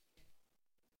grabs.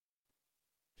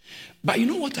 But you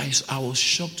know what I was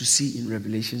shocked to see in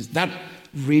Revelations? That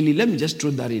really, let me just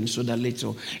throw that in so that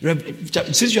later.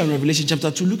 Since you're in Revelation chapter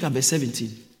 2, look at verse 17.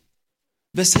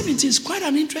 Verse 17 is quite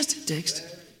an interesting text.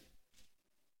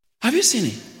 Have you seen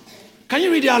it? Can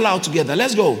you read it out loud together?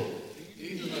 Let's go.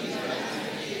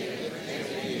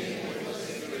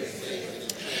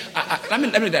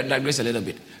 Let me digress a little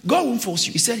bit. God won't force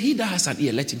you. He said, he that has an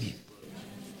ear, let him hear.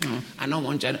 I don't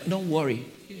want you. Don't worry.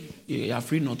 You are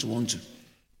free not to want to.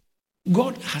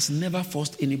 God has never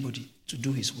forced anybody to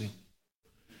do his will.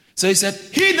 So he said,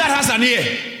 he that has an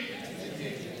ear,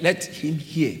 let him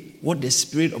hear what the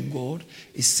Spirit of God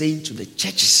is saying to the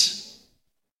churches.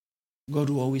 God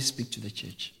will always speak to the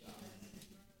church.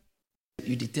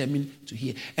 You determine to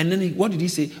hear. And then what did he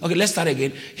say? Okay, let's start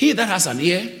again. He that has an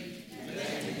ear.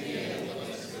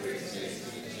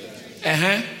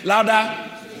 Louder.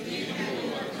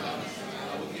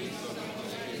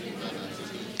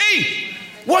 Hey,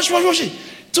 watch it.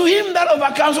 To him that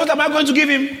overcomes, what am I going to give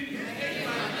him?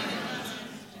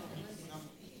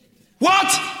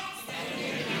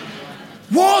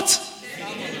 What?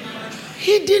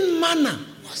 Hidden manna.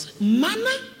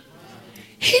 Manna?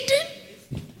 Hidden?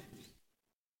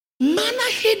 Manna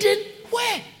hidden?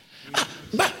 Where?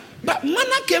 But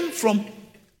manna came from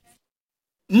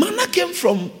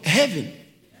heaven.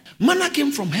 Manna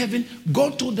came from heaven.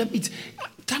 God told them eat.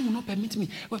 Time will not permit me.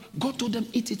 Well, God told them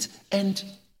eat it and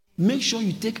make sure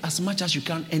you take as much as you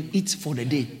can and eat for the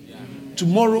day.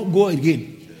 Tomorrow go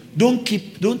again. Don't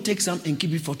take some and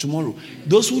keep it for tomorrow.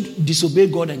 Those who disobey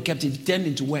God and kept it turned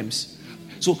into worms.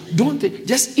 So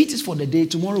just eat it for the day.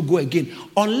 Tomorrow go again.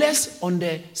 Unless on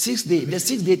the 6th day, the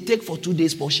 6th day take for 2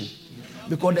 days portion.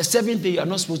 Because the 7th day you are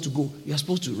not supposed to go. You are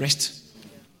supposed to rest.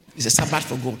 It's a Sabbath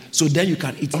for God. So then you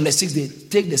can eat on the 6th day.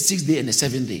 Take the 6th day and the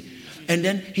 7th day. And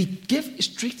then he gave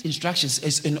strict instructions.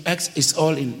 It's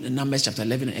all in Numbers chapter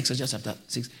 11 and Exodus chapter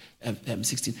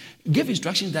 16. Gave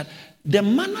instructions that the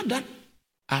manna that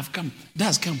has come,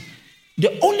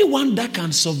 the only one that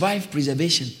can survive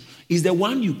preservation is the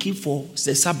one you keep for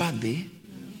the Sabbath day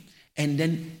And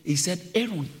then he said,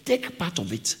 Aaron, take part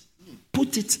of it,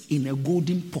 put it in a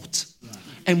golden pot,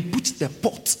 and put the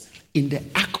pot in the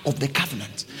Ark of the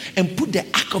Covenant, and put the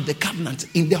Ark of the Covenant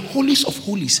in the holiest of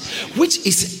holies, which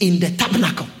is in the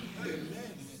tabernacle.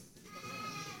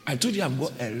 I told you I've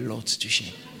got a lot to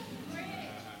share.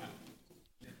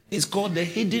 It's called the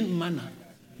hidden manna.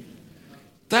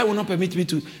 That will not permit me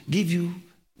to give you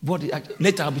what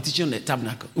later I'll be teaching on the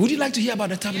tabernacle. Would you like to hear about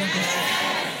the tabernacle?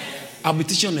 I'll be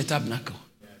teaching on the tabernacle.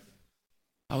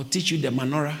 I'll teach you the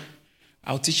menorah.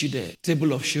 I'll teach you the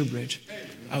table of showbread.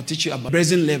 I'll teach you about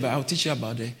brazen laver. I'll teach you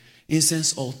about the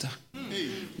incense altar.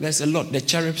 There's a lot. The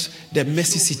cherubs, the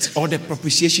mercy seat, or the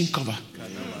propitiation cover,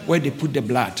 where they put the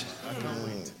blood.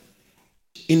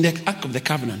 In the Ark of the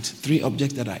Covenant, 3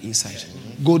 objects that are inside: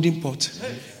 golden pot,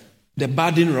 the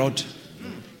budding rod,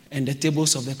 and the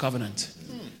tables of the covenant.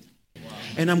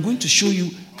 And I'm going to show you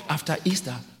after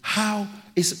Easter how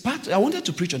it's part. I wanted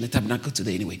to preach on the tabernacle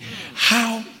today anyway.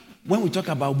 How, when we talk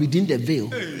about within the veil,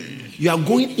 you are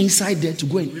going inside there to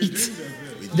go and eat.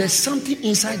 There's something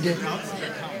inside there.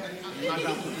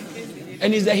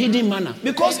 And it's the hidden manna.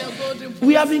 Because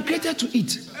we have been created to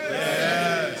eat.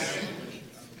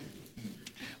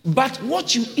 But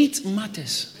what you eat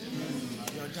matters.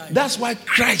 That's why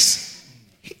Christ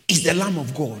is the Lamb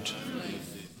of God.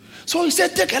 So he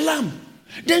said, take a lamb.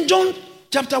 Then John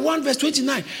chapter 1 verse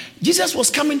 29, Jesus was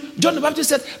coming. John the Baptist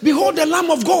said, behold the Lamb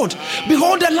of God.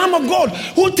 Behold the Lamb of God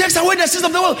who takes away the sins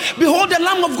of the world. Behold the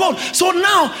Lamb of God. So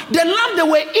now the lamb they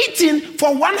were eating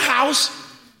for one house,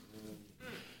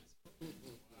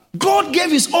 God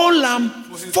gave his own lamb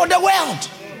for the world.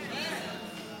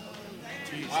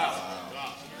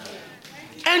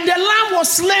 And the lamb was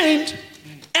slain,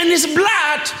 and his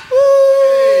blood.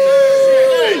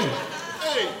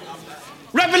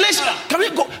 Revelation. Can we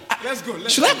go? Let's go.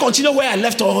 Should I continue where I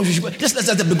left, or let's go?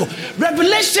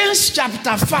 Revelation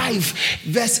chapter 5,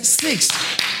 verse 6.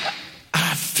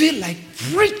 I feel like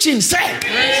preaching. Say.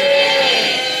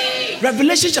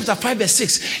 Revelation chapter 5, verse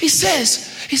 6.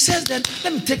 He says that,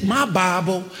 let me take my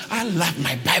Bible. I love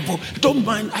my Bible. Don't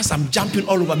mind as I'm jumping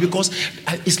all over, because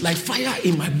it's like fire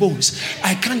in my bones.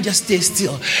 I can't just stay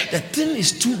still. The thing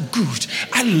is too good.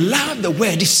 I love the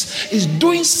word. It's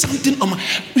doing something on my...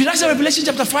 Did I say Revelation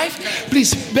chapter 5?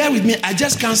 Please bear with me. I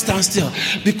just can't stand still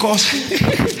because...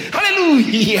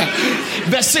 Hallelujah.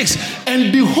 Verse 6.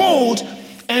 And behold...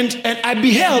 And I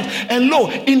beheld, and lo,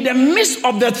 in the midst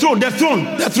of the throne,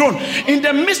 in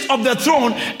the midst of the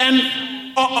throne, and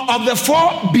of the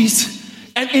 4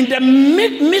 beasts, and in the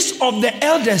midst of the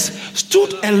elders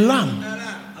stood a lamb,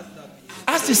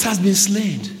 as it has been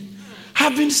slain,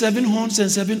 having 7 horns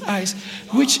and 7 eyes,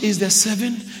 which is the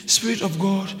 7th Spirit of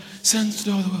God sent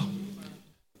to all the world.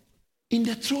 In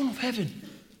the throne of heaven,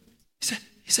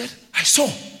 he said, I saw.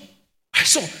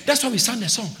 That's why we sang the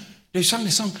song. They sang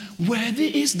the song,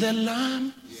 worthy is the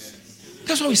Lamb.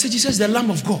 That's why we said Jesus is the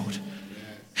Lamb of God.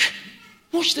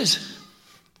 Watch this.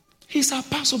 He's our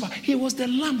Passover. He was the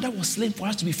Lamb that was slain for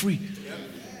us to be free.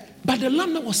 But the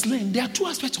Lamb that was slain, there are 2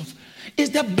 aspects of it. It's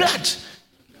the blood.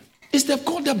 It's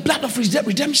called the blood of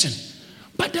redemption.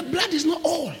 But the blood is not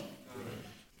all.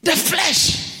 The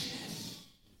flesh.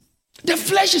 The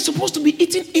flesh is supposed to be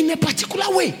eaten in a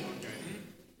particular way.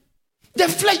 The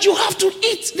flesh, you have to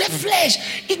eat the flesh.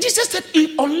 Jesus said,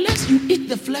 unless you eat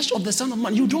the flesh of the Son of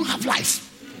Man, you don't have life.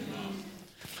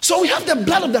 So we have the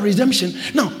blood of the redemption.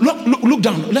 Now, look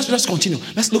down. Let's continue.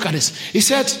 Let's look at this. He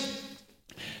said,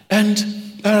 and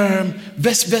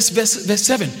verse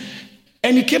 7.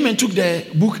 And he came and took the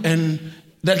book, and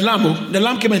the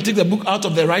lamb came and took the book out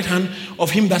of the right hand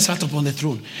of him that sat upon the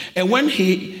throne. And when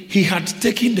he had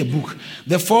taken the book,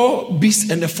 the 4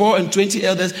 beasts and the 24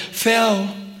 elders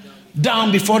fell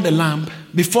down before the lamb.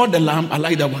 I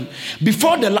like that one.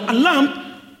 Before the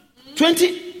lamb,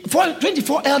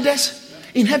 24 elders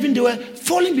in heaven, they were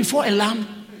falling before a lamb.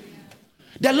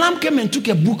 The lamb came and took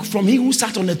a book from him who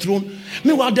sat on the throne.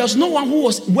 Meanwhile, there was no one who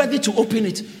was worthy to open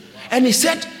it. And he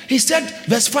said,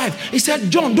 verse 5, he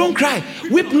said, John, don't cry,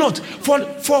 weep not, for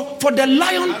the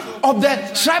Lion of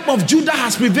the tribe of Judah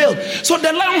has prevailed. So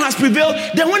the lion has prevailed.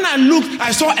 Then when I looked,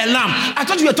 I saw a lamb. I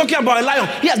thought you were talking about a lion.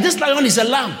 Yes, this lion is a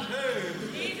lamb.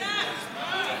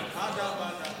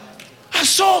 I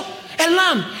saw a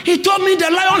lamb. He told me the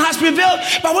lion has prevailed.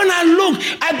 But when I looked,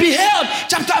 I beheld,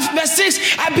 verse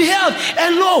 6, I beheld,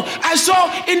 and lo, I saw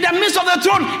in the midst of the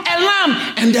throne a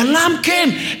lamb. And the lamb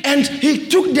came, and he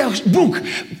took the book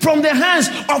from the hands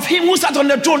of him who sat on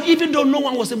the throne. Even though no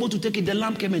one was able to take it, the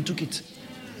lamb came and took it.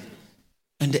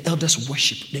 And the elders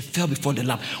worshiped. They fell before the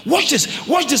Lamb. Watch this.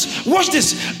 Watch this. Watch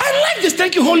this. I like this.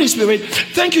 Thank you, Holy Spirit.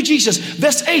 Thank you, Jesus.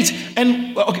 Verse 8.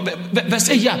 And verse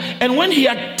 8, yeah. And when he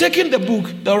had taken the book,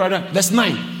 verse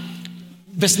 9.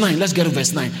 Verse 9. Let's get to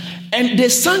verse 9. And they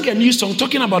sang a new song,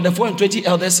 talking about the 420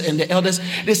 elders and the elders.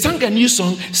 They sang a new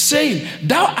song, saying,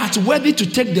 Thou art worthy to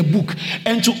take the book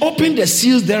and to open the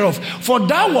seals thereof. For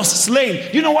thou wast slain.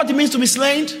 You know what it means to be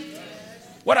slain?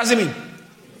 What does it mean?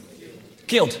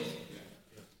 Killed.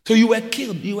 So you were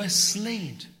killed, you were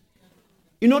slain.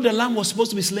 You know the lamb was supposed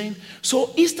to be slain?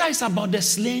 So Easter is about the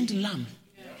slain lamb.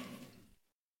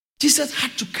 Jesus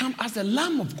had to come as the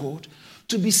Lamb of God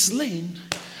to be slain.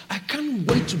 I can't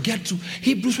wait to get to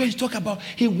Hebrews where he talk about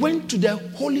he went to the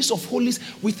holiest of holies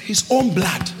with his own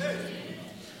blood.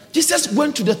 Jesus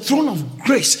went to the throne of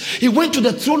grace. He went to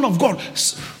the throne of God.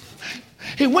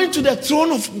 He went to the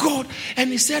throne of God and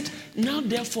he said, now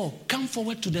therefore come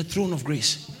forward to the throne of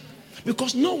grace.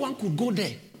 Because no one could go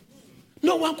there.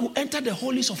 No one could enter the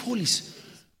holiest of holies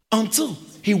until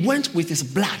he went with his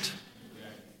blood.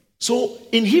 So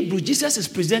in Hebrew, Jesus is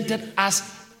presented as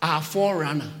our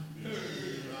forerunner.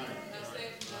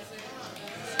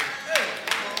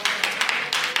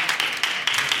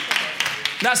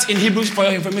 That's in Hebrews, for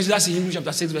your information, that's in Hebrews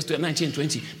chapter 6, verse 19 and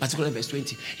 20, particularly verse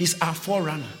 20. He's our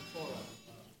forerunner.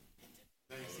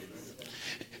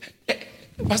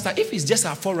 Pastor, if it's just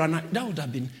our forerunner, that would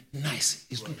have been nice.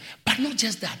 It's good. But not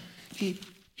just that. He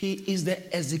is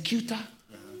the executor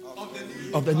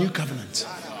of the new covenant.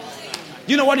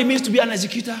 You know what it means to be an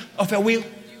executor of a will?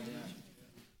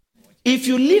 If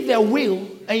you leave a will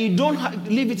and you don't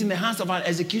leave it in the hands of an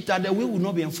executor, the will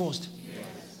not be enforced.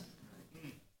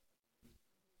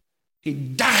 He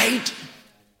died.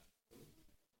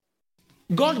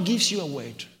 God gives you a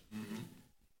word.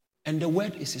 And the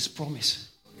word is his promise.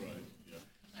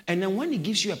 And then when he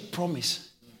gives you a promise,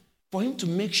 for him to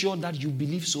make sure that you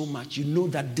believe so much, you know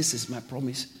that this is my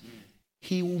promise,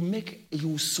 he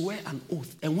will swear an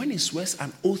oath. And when he swears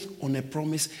an oath on a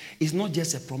promise, it's not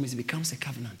just a promise, it becomes a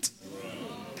covenant.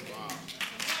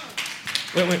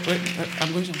 Wait,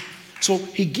 I'm going to. So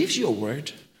he gives you a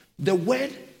word. The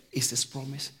word is his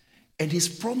promise. And his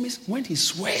promise, when he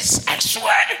swears, I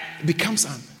swear, it becomes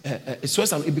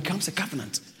it becomes a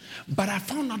covenant. But I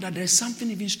found out that there's something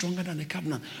even stronger than a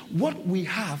covenant. What we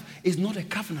have is not a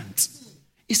covenant.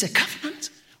 It's a covenant,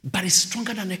 but it's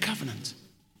stronger than a covenant.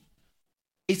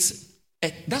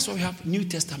 That's why we have New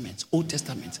Testament, Old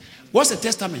Testament. What's a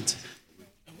testament?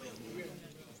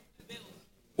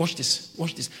 Watch this.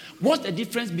 What's the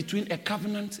difference between a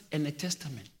covenant and a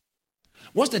testament?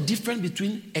 What's the difference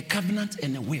between a covenant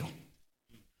and a will?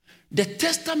 The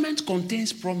testament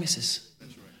contains promises.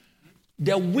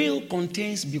 The will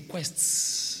contains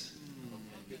bequests.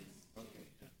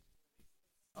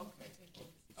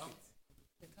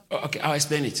 Okay, I'll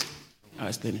explain it.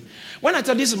 When I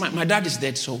tell this, my dad is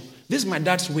dead, so this is my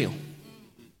dad's will.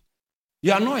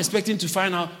 You are not expecting to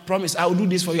find out, promise, I will do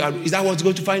this for you. Is that what's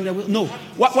going to find in the will? No.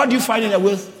 What do you find in the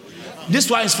will? This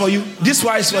one is for you. This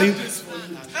one is for you.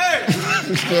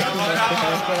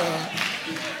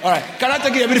 All right, can I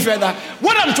take it a bit further?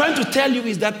 What I'm trying to tell you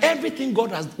is that everything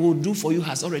God will do for you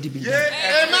has already been done.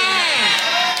 Amen.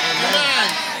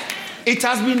 It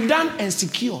has been done and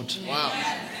secured. Wow.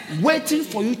 Waiting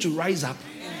for you to rise up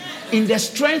in the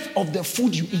strength of the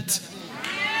food you eat.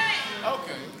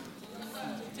 Okay.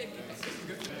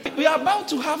 We are about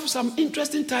to have some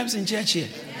interesting times in church here.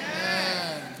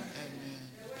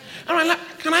 All right,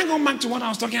 can I go back to what I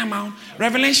was talking about?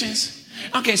 Revelations.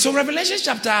 Okay, so Revelations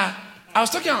I was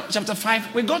talking about chapter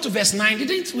 5. We got to verse 9,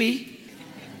 didn't we?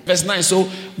 Verse 9. So,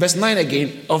 verse 9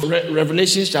 again of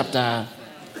Revelation chapter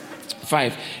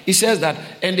 5. It says that,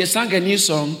 and they sang a new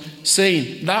song,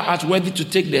 saying, Thou art worthy to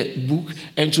take the book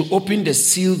and to open the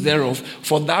seal thereof,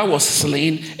 for thou wast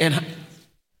slain and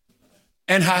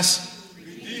has.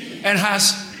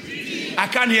 I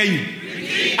can't hear you.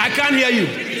 I can't hear you.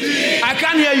 I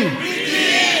can't hear you.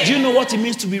 Do you know what it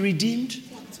means to be redeemed?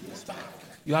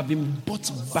 You have been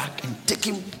bought back and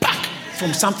taken back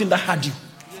from something that had you.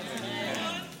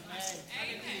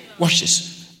 Watch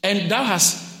this. And thou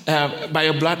hast, by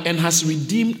your blood, and hast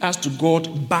redeemed us to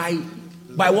God by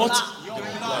what? Your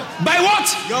blood. By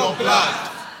what? Your blood.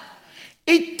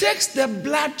 It takes the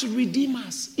blood to redeem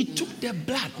us. It took the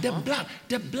blood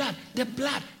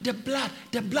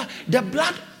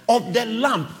of the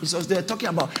lamb. So they're talking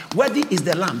about, worthy is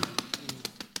the lamb.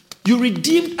 You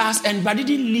redeemed us, but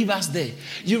didn't leave us there.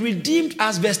 You redeemed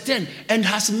us, verse 10, and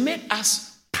has made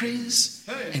us prince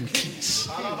and kings.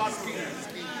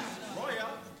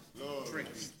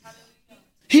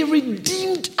 He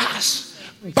redeemed us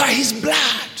by his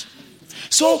blood.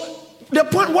 So the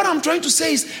point, what I'm trying to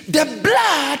say is the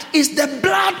blood is the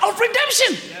blood of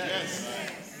redemption. Yes.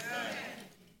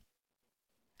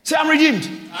 Say, I'm redeemed.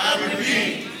 I'm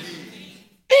redeemed.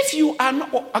 If you are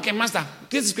not, okay, Master,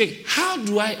 this is quick. How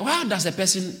does a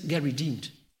person get redeemed?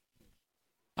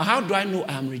 Or how do I know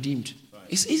I am redeemed?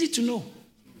 It's easy to know.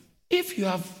 If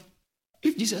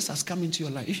Jesus has come into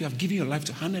your life, if you have given your life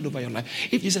to handed over your life,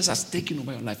 if Jesus has taken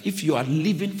over your life, if you are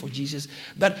living for Jesus,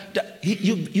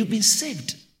 you've been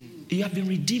saved. You have been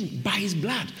redeemed by his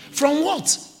blood. From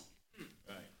what?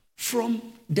 From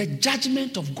the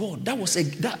judgment of God. That was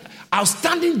that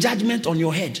outstanding judgment on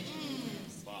your head.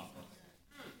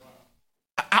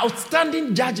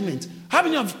 Outstanding judgment. How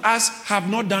many of us have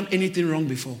not done anything wrong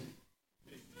before?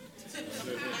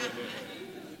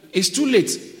 It's too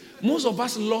late. Most of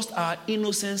us lost our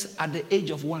innocence at the age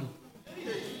of 1.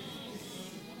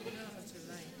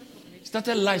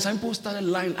 Started lying. Some people started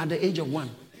lying at the age of 1.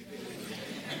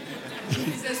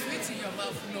 Is there sweet in your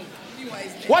mouth? No.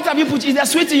 What have you put? Is there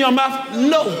sweet in your mouth?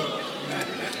 No.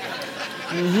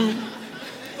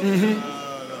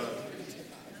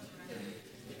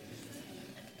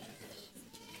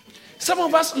 Some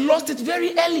of us lost it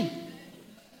very early.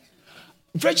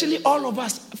 Virtually all of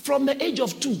us, from the age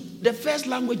of 2, the first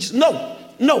language is no,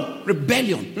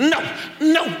 rebellion, no.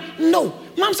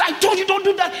 Moms, I told you don't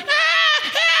do that.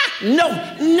 No.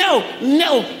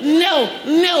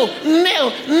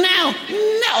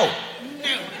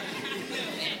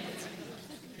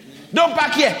 Don't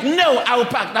park here. No, I will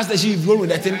park. That's the issue you've gone with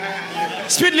that thing.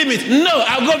 Speed limit. No,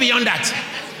 I'll go beyond that.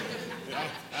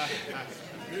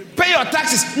 Pay your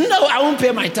taxes. No, I won't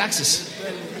pay my taxes.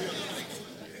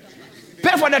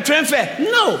 Pay for the train fare.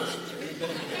 No.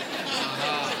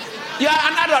 You are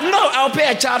an adult. No, I'll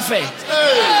pay a child fare.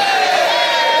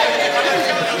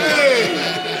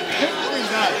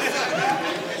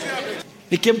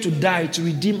 He came to die to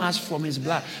redeem us from his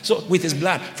blood. So with his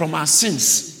blood, from our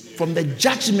sins, from the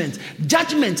judgment.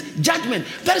 That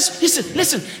is,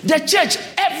 listen. The church,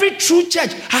 every true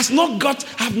church has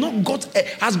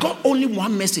got only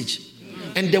one message.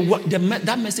 And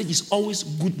that message is always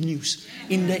good news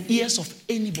in the ears of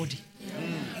anybody.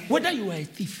 Whether you are a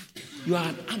thief, you are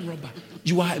an armed robber,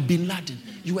 you are a Bin Laden,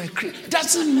 you are a criminal.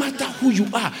 Doesn't matter who you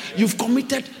are. You've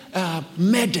committed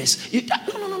murders.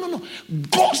 No.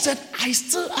 God said, I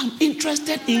still am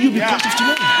interested in you because of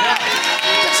tomorrow.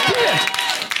 That's clear.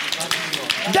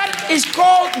 That is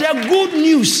called the good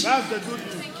news. That's the good news.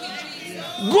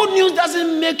 Good news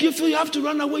doesn't make you feel you have to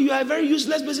run away. You are a very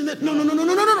useless person. No.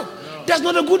 That's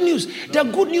not the good news. The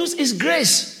good news is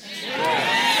grace.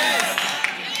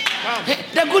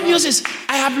 The good news is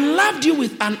I have loved you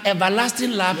with an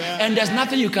everlasting love, and there's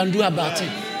nothing you can do about it.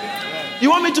 You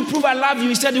want me to prove I love you?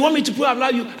 He said, you want me to prove I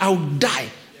love you? I'll die.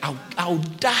 I'll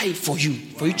die for you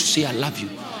to say I love you.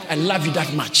 I love you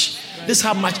that much. This is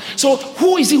how much. So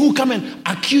who is he who come and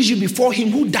accuse you before him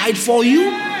who died for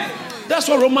you? That's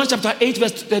what Romans chapter 8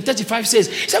 verse 35 says.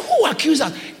 He said, who will accuse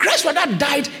us? Christ rather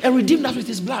died and redeemed us with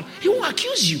his blood. He won't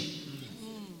accuse you.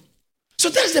 So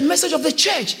that's the message of the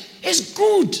church. It's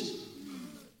good.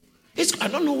 I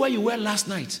don't know where you were last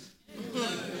night.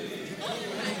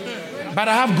 But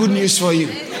I have good news for you.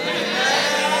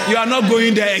 You are not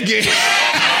going there again.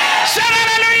 Shout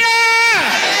hallelujah!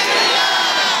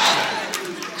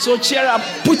 So cheer up,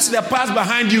 put the past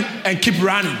behind you and keep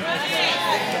running.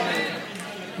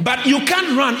 But you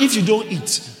can't run if you don't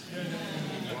eat.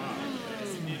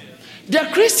 The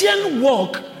Christian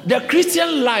walk, the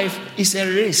Christian life is a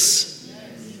race.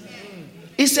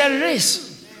 It's a race.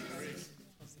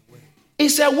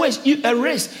 It's a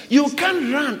race. You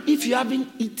can't run if you haven't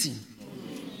eaten.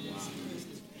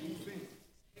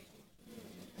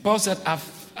 Paul said,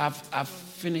 I've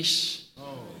finished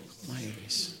my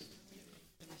race.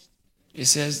 He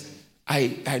says,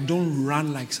 I don't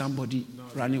run like somebody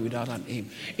running without an aim.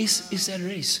 It's a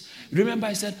race. Remember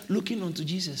I said, looking unto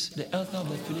Jesus, the author of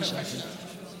the finisher.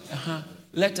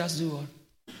 Let us do what?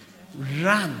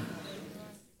 Run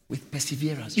with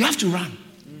perseverance. You have to run.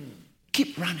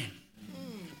 Keep running.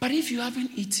 But if you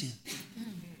haven't eaten,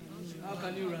 how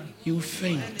can you run? You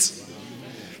faint.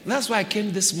 That's why I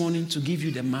came this morning to give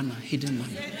you the manna, hidden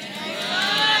manna.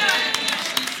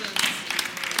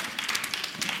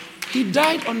 He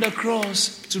died on the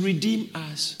cross to redeem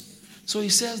us. So he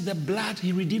says the blood,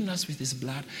 he redeemed us with his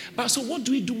blood. But so what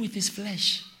do we do with his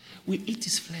flesh? We eat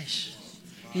his flesh.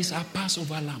 He's our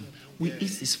Passover lamb. We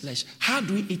eat his flesh. How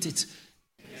do we eat it?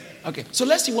 Okay, so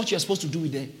let's see what you're supposed to do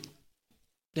with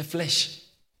the flesh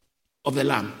of the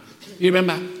lamb. You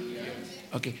remember?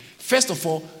 Okay. First of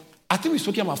all, I think we've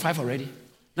spoken about 5 already.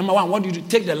 Number 1, what do you do?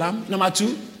 Take the lamb. Number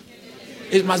 2,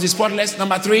 it must be spotless.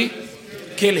 Number 3,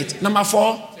 Kill it. Number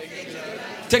 4,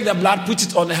 take the blood, put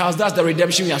it on the house. That's the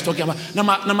redemption we are talking about.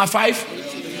 Number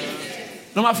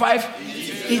 5. Number 5,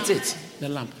 eat it, the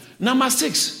lamb. Number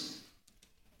 6.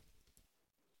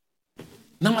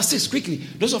 Number 6, quickly.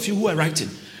 Those of you who are writing.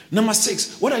 Number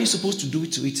 6, what are you supposed to do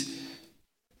to it?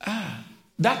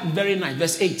 That very night,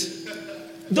 verse 8.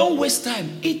 Don't waste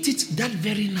time. Eat it that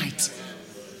very night.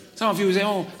 Some of you will say,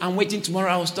 oh, I'm waiting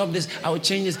tomorrow. I will stop this. I will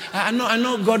change this. I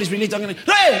know God is really talking.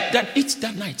 Hey, eat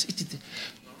that night. Eat it.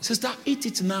 Sister, eat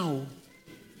it now.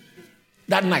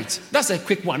 That night. That's a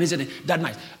quick one, isn't it? That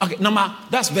night. Okay,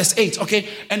 that's verse 8. Okay,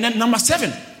 and then number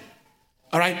 7.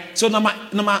 All right. So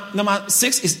number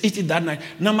 6 is eat it that night.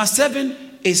 Number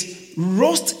 7 is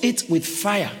roast it with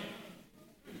fire.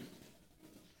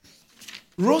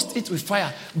 Roast it with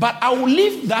fire. But I will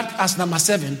leave that as number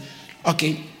 7.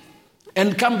 Okay.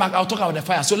 And come back. I'll talk about the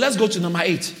fire. So let's go to number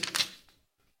 8.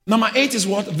 Number 8 is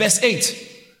what? Verse 8.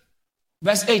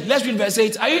 Verse 8. Let's read verse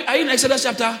 8. Are you in Exodus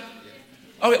chapter?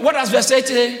 Okay. What does verse 8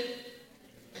 say?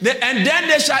 And then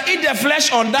they shall eat the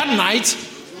flesh on that night.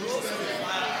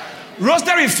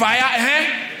 Roasted with fire.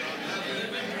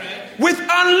 With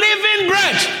unleavened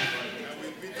bread.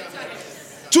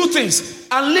 2 things.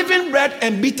 Unleavened bread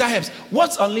and bitter herbs.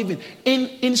 What's unleavened?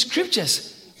 In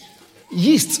scriptures,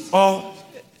 yeast, or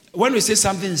when we say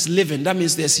something is leavened, that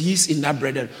means there's yeast in that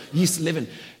bread. Yeast leavened.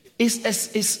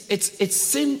 It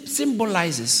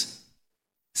symbolizes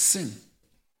sin.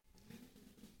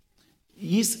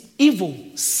 Yeast, evil,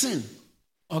 sin.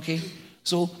 Okay?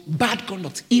 So bad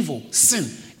conduct, evil, sin.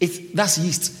 That's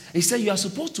yeast. He said you are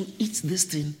supposed to eat this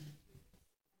thing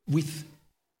with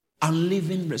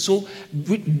unleavened bread. So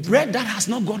with bread that has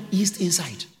not got yeast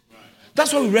inside.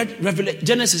 That's why we read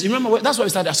Genesis. Remember, that's why we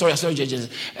started. Sorry, Genesis.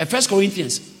 1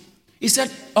 Corinthians. He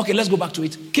said, okay, let's go back to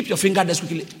it. Keep your finger there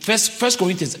quickly. First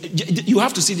Corinthians. You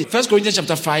have to see it. 1 Corinthians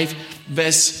chapter 5,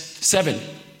 verse 7.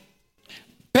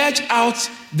 Purge out,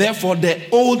 therefore, the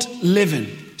old leaven.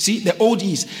 See, the old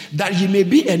yeast, that ye may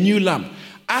be a new lump,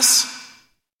 as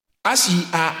ye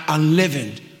are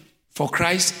unleavened. For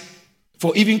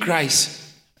even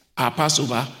Christ, our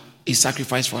Passover, is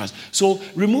sacrificed for us. So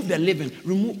remove the leaven.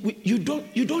 You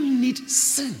don't need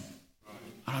sin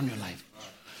around your life.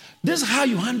 This is how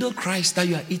you handle Christ that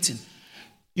you are eating.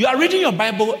 You are reading your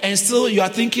Bible and still you are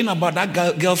thinking about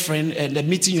that girlfriend and the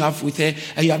meeting you have with her,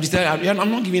 and you have decided, I'm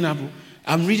not giving up.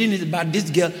 I'm reading it about this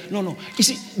girl. No. You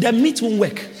see, the meat won't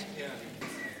work.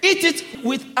 Eat it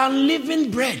with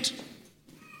unleavened bread.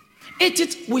 Eat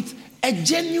it with a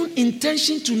genuine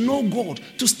intention to know God,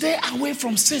 to stay away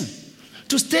from sin,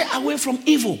 to stay away from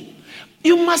evil.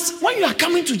 You must, when you are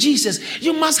coming to Jesus,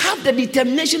 you must have the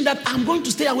determination that I'm going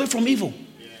to stay away from evil.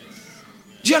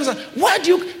 Do you understand? Why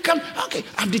do you come? Okay,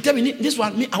 I've determined this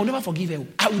one. I will never forgive her.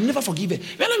 I will never forgive her.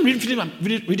 When I'm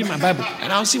reading my Bible,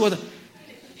 and I'll see what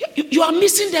you are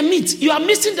missing the meat. You are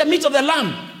missing the meat of the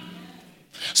lamb.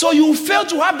 So you fail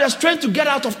to have the strength to get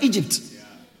out of Egypt.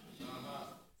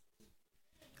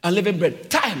 Unleavened bread.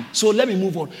 Time. So let me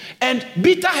move on. And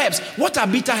bitter herbs. What are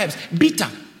bitter herbs? Bitter.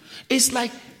 It's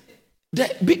like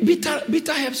the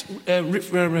bitter herbs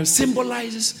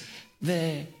symbolizes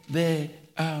the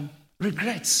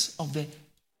regrets of the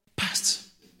past.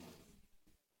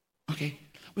 Okay?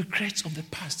 Regrets of the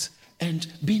past and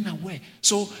being aware.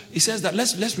 So it says that,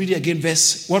 let's read it again.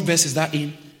 What verse is that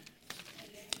in?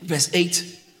 Verse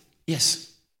 8.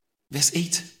 Yes. Verse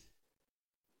 8.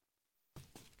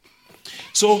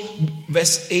 So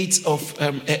verse 8 of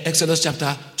Exodus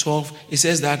chapter 12, it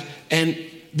says that, and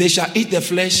they shall eat the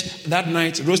flesh that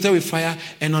night, roasted with fire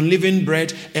and unleavened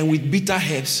bread, and with bitter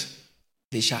herbs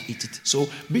they shall eat it. So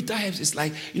bitter herbs is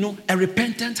like, a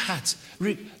repentant heart.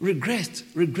 Regret,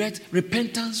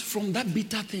 repentance from that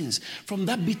bitter things, from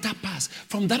that bitter past,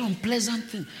 from that unpleasant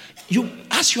thing.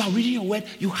 As you are reading your word,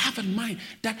 you have in mind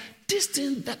that this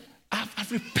thing that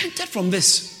I've repented from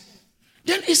this,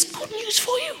 then it's good news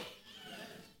for you.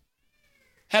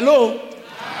 Hello?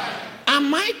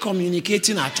 Am I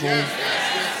communicating at all?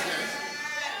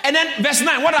 And then verse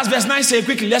 9. What does verse 9 say?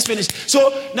 Quickly, let's finish. So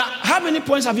now, how many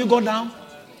points have you got down?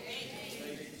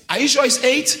 Are you sure it's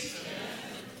 8?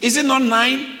 Is it not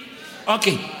 9?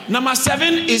 Okay. Number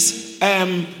 7 is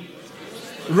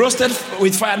roasted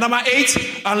with fire. Number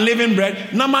 8, unleavened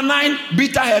bread. Number 9,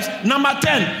 bitter herbs. Number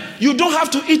 10, you don't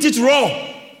have to eat it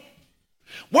raw.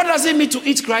 What does it mean to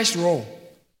eat Christ raw?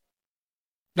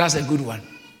 That's a good one.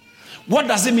 What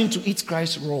does it mean to eat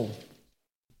Christ raw?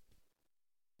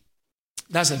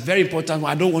 That's a very important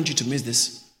one. I don't want you to miss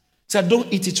this. So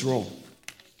don't eat it raw.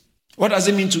 What does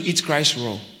it mean to eat Christ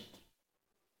raw?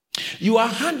 You are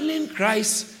handling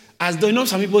Christ As though,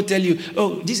 some people tell you,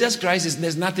 oh, Jesus Christ,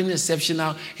 there's nothing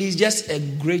exceptional. He's just a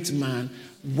great man,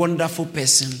 wonderful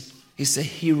person. He's a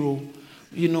hero.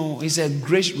 He's a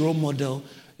great role model.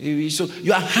 So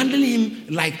you are handling him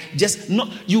like just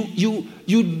not, you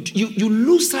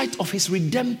lose sight of his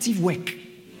redemptive work.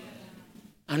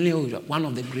 And one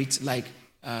of the greats like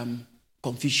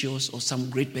Confucius or some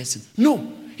great person.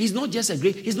 No, he's not just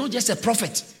a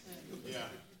prophet.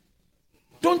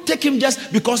 Don't take him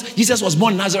just because Jesus was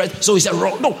born in Nazareth, so he's a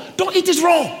raw. No, don't eat it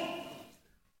raw.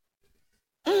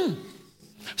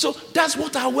 So that's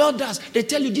what our world does. They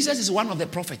tell you Jesus is one of the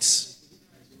prophets.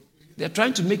 They're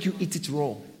trying to make you eat it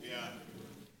raw.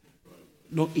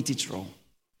 Don't eat it raw.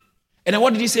 And then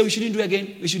what did he say we shouldn't do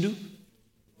again? We should do?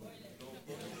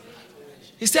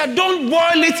 He said, don't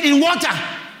boil it in water.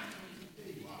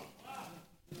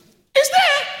 It's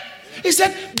there. He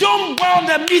said, don't boil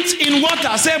the meat in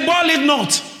water. Say, boil it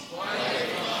not.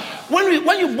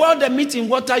 When you boil the meat in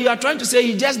water, you are trying to say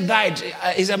he just died.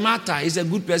 He's a martyr. He's a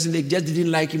good person. They just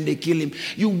didn't like him. They killed him.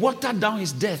 You water down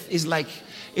his death.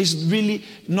 It's really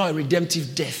not a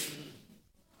redemptive death.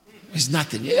 It's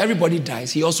nothing. Everybody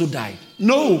dies. He also died.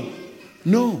 No.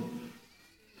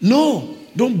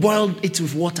 Don't boil it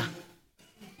with water.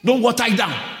 Don't water it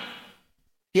down.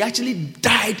 He actually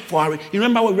died for our... You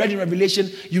remember what we read in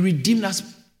Revelation? You redeemed us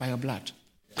by your blood.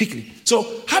 Quickly.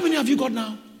 So, how many have you got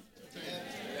now?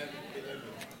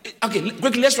 Okay,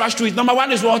 quickly, let's rush through it. Number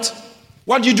 1 is what?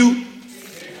 What do you do?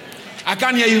 I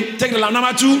can't hear you. Take the lamb.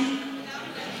 Number 2,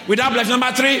 without blood.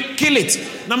 Number 3, kill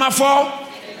it. Number 4,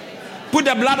 put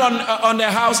the blood on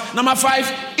the house. Number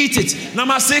 5, eat it.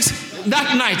 Number 6,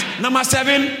 that night. Number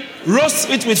 7, roast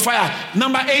it with fire.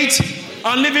 Number 8,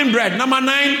 unleavened bread. Number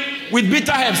 9, with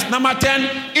bitter herbs. Number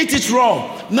 10, eat it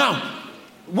raw. Now,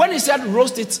 when he said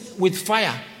roast it with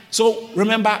fire, so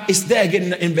remember, it's there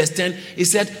again in verse 10. He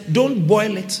said, don't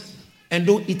boil it and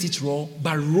don't eat it raw,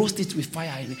 but roast it with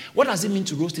fire. What does it mean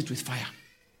to roast it with fire?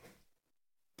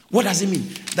 What does it mean?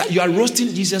 That you are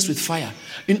roasting Jesus with fire.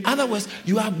 In other words,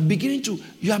 you are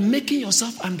making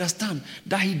yourself understand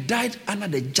that he died under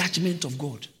the judgment of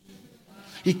God.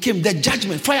 He came, the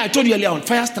judgment. Fire, I told you earlier on,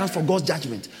 fire stands for God's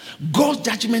judgment. God's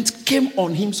judgment came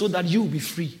on him so that you will be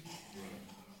free.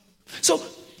 So,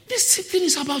 this thing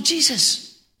is about Jesus.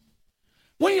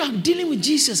 When you are dealing with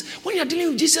Jesus, when you are dealing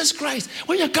with Jesus Christ,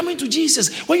 when you are coming to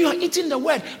Jesus, when you are eating the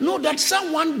word, know that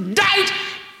someone died.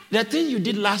 The thing you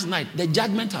did last night, the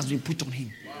judgment has been put on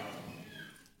him.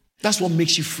 That's what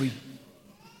makes you free.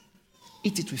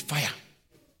 Eat it with fire.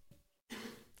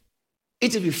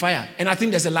 Eat it with fire. And I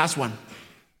think there's the last one.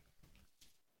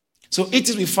 So eat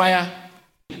it with fire.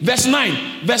 Verse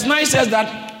 9. Verse 9 says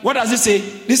that, what does it say?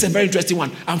 This is a very interesting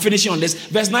one. I'm finishing on this.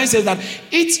 Verse 9 says that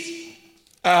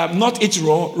not eat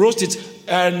raw, roast it,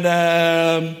 and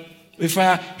with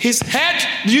fire. His head,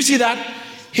 do you see that?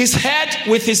 His head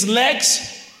with his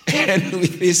legs and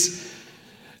with his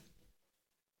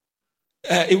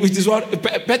what?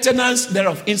 Pertinence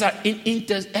thereof, inside,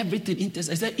 everything. I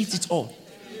said, eat it all.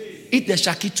 Eat the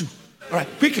shaki too. All right,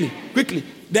 quickly.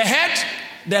 The head,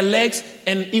 the legs,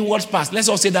 and inward parts. Let's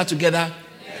all say that together.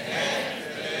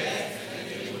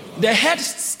 The head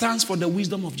stands for the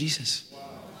wisdom of Jesus.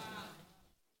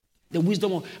 The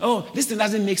wisdom of, this thing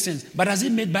doesn't make sense. But does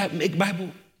it make Bible?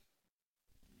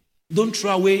 Don't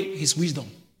throw away his wisdom.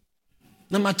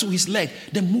 Number 2, his leg.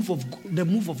 The move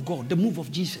of God. The move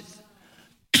of Jesus.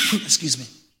 Excuse me.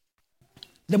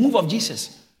 The move of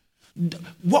Jesus.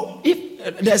 What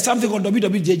if there's something called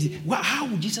WWJD? How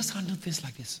would Jesus handle things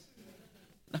like this?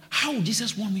 How would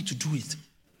Jesus want me to do it?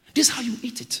 This is how you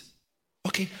eat it.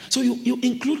 Okay, so you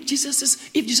include Jesus's,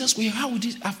 if Jesus were, how would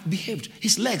he have behaved?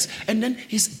 His legs, and then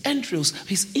his entrails,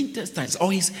 his intestines,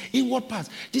 or his inward parts.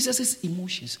 Jesus's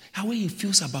emotions, how he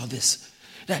feels about this.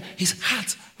 That his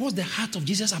heart, what's the heart of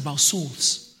Jesus about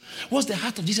souls? What's the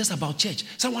heart of Jesus about church?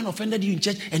 Someone offended you in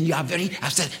church and you are very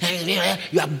upset.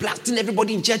 You are blasting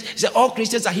everybody in church. You say, all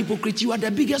Christians are hypocrites. You are the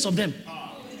biggest of them.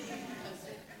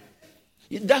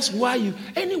 That's why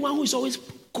anyone who is always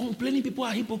complaining people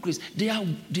are hypocrites, they are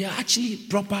actually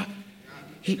proper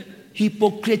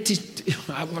hypocritic.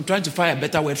 I'm trying to find a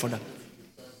better word for that.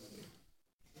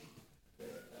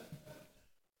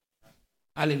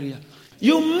 Hallelujah.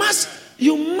 You must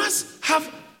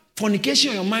have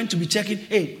fornication on your mind to be checking,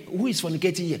 hey, who is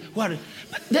fornicating here?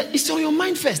 It's on your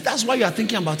mind first. That's why you are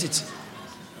thinking about it.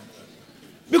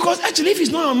 Because actually, if it's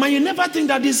not on your mind, you never think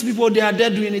that these people, they are there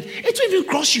doing it. It will even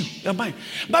cross your mind.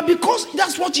 But because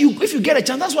that's what if you get a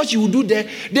chance, that's what you will do there.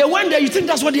 They went there, you think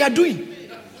that's what they are doing.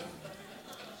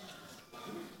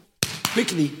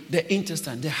 Quickly, the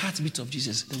intestine, the heartbeat of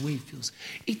Jesus, the way it feels.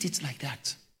 Eat it like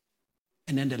that.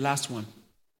 And then the last one,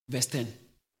 verse 10.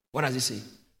 What does it say?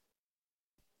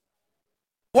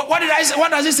 What did I say?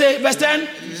 What does it say? Verse 10?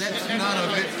 Let none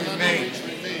of it remain.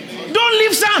 Don't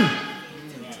leave some.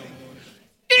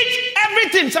 Eat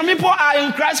everything. Some people are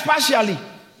in Christ partially.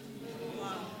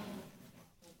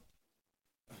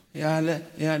 Yeah,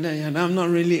 I'm not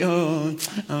really. I'm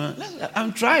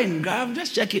trying. I'm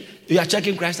just checking. You are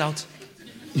checking Christ out.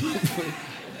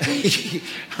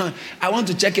 I want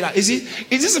to check it out. Is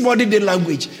this body day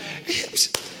language?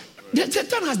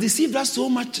 Satan has deceived us so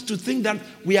much to think that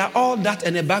we are all that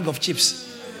and a bag of chips.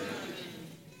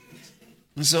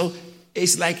 And so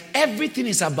it's like everything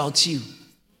is about you.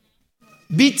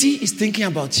 BT is thinking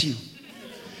about you.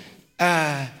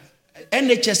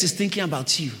 NHS is thinking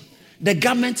about you. The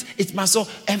government, it must all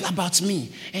about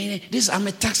me. And this, I'm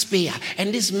a taxpayer.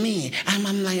 And this me,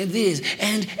 I'm like this.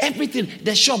 And everything.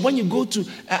 The shop, when you go to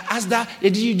Asda,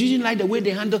 you didn't like the way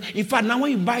they handle. In fact, now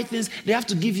when you buy things, they have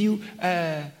to give you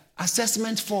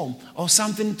assessment form or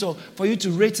something for you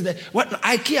to rate the.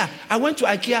 IKEA. I went to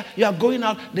IKEA. You are going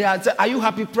out. They are you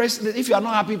happy, president? If you are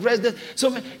not happy, president.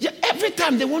 So yeah, every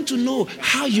time they want to know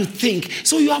how you think.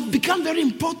 So you have become very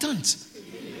important.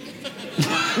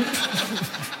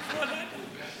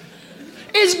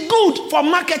 It's good for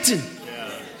marketing.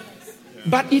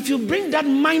 But if you bring that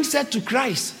mindset to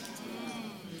Christ,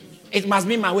 it must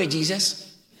be my way,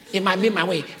 Jesus. It might be my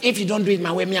way. If you don't do it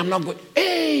my way, I'm not good.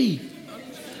 Hey!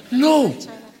 No.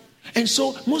 And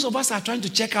so most of us are trying to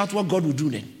check out what God will do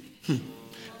then.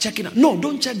 Check it out. No,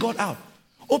 don't check God out.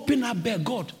 Open up there,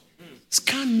 God.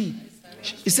 Scan me.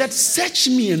 He said, search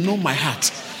me and know my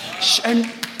heart. And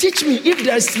teach me if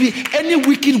there's any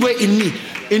wicked way in me.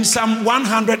 In Psalm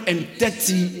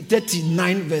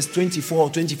 139, verse 24 or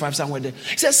 25, somewhere there.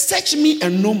 It says, search me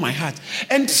and know my heart.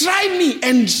 And try me.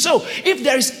 And so, if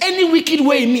there is any wicked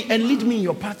way in me, and lead me in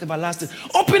your path everlasting.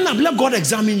 Open up. Let God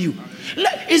examine you.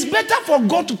 It's better for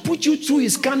God to put you through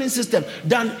his scanning system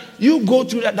than you go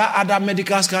through that other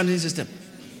medical scanning system.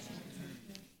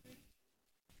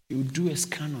 He will do a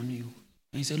scan on you.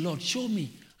 And he said, Lord, show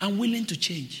me. I'm willing to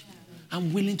change.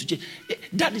 I'm willing to change.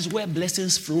 That is where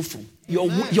blessings flow from. Your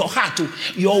heart,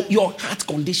 your heart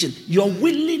condition, your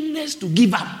willingness to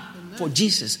give up for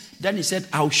Jesus. Then he said,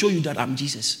 I'll show you that I'm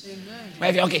Jesus.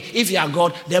 Okay, if you are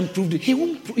God, then prove it.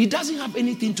 He doesn't have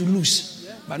anything to lose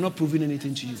by not proving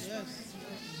anything to you.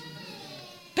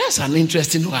 That's an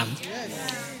interesting one.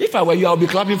 If I were you, I'll be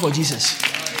clapping for Jesus.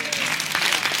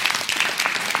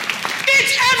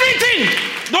 Eat everything.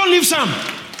 Don't leave some.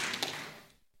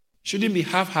 Shouldn't be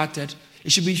half-hearted.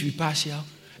 It should be partial.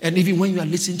 And even when you are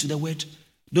listening to the word,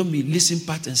 don't be listen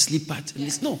part and sleep part.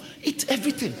 No, eat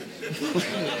everything.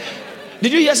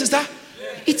 Did you hear, sister?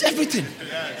 Eat everything.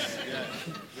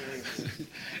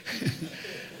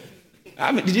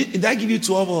 I mean, did I give you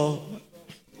 12 or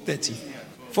 30?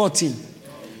 14.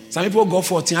 Some people got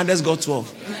 14, others got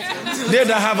 12. They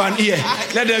that have an ear,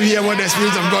 let them hear what the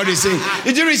Spirit of God is saying.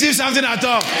 Did you receive something at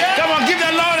all? Come on, give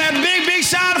the Lord a big, big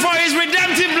shout for his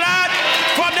redemptive blood,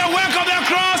 for the work of the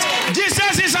cross.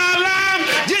 Jesus is our Lamb.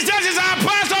 Jesus is our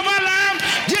Passover Lamb.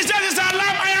 Jesus is our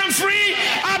Lamb. I am free.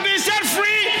 I've been set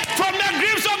free from the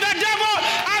grips of the devil.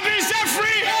 I've been set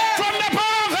free from the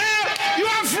power of hell. You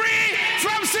are free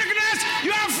from sickness.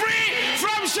 You are free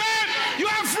from shame. You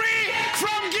are free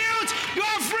from guilt. You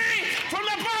are free from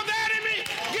the power of the enemy.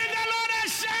 Give the Lord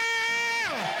a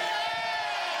shout.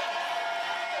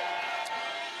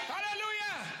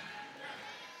 Hallelujah.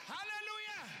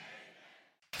 Hallelujah.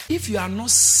 If you are not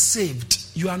saved,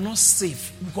 you are not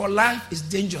safe, because life is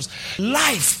dangerous.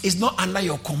 Life is not under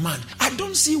your command. I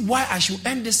don't see why I should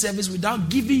end this service without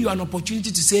giving you an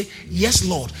opportunity to say, yes,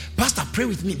 Lord, Pastor, pray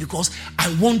with me because I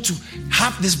want to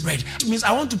have this bread. It means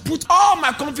I want to put all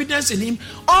my confidence in him,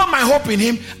 all my hope in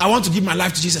him. I want to give my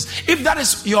life to Jesus. If that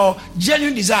is your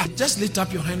genuine desire, just lift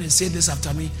up your hand and say this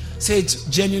after me. Say it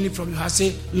genuinely from your heart.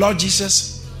 Say, Lord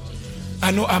Jesus,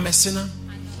 I know I'm a sinner.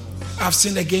 I've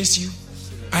sinned against you.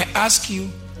 I ask you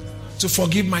to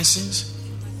forgive my sins.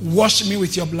 Wash me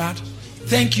with your blood.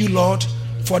 Thank you, Lord,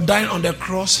 for dying on the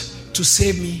cross to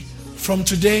save me. From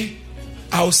today,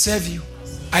 I will serve you.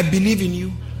 I believe in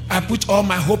you. I put all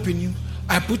my hope in you.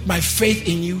 I put my faith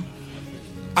in you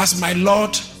as my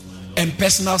Lord and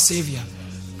personal Savior.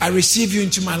 I receive you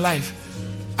into my life.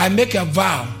 I make a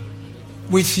vow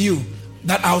with you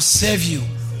that I'll serve you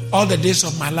all the days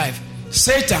of my life.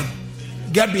 Satan,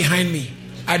 get behind me.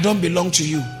 I don't belong to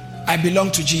you. I belong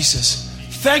to Jesus.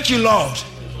 Thank you, Lord,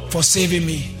 for saving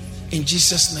me. In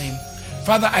Jesus' name.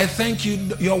 Father, I thank you.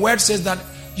 Your word says that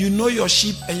you know your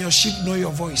sheep and your sheep know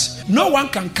your voice. No one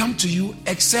can come to you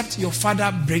except your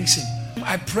Father brings him.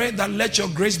 I pray that let your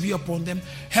grace be upon them.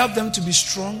 Help them to be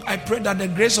strong. I pray that the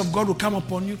grace of God will come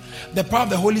upon you. The power of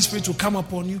the Holy Spirit will come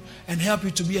upon you and help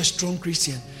you to be a strong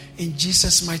Christian. In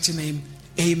Jesus' mighty name,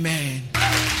 amen.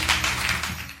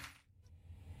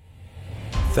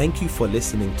 Thank you for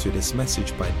listening to this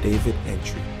message by David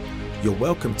Entry. You're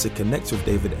welcome to connect with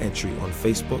David Entry on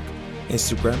Facebook,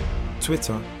 Instagram,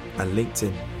 Twitter, and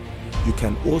LinkedIn. You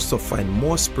can also find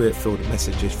more Spirit-filled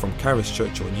messages from Charis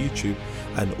Church on YouTube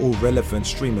and all relevant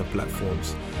streaming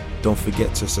platforms. Don't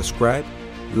forget to subscribe,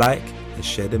 like, and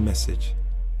share the message.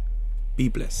 Be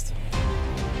blessed.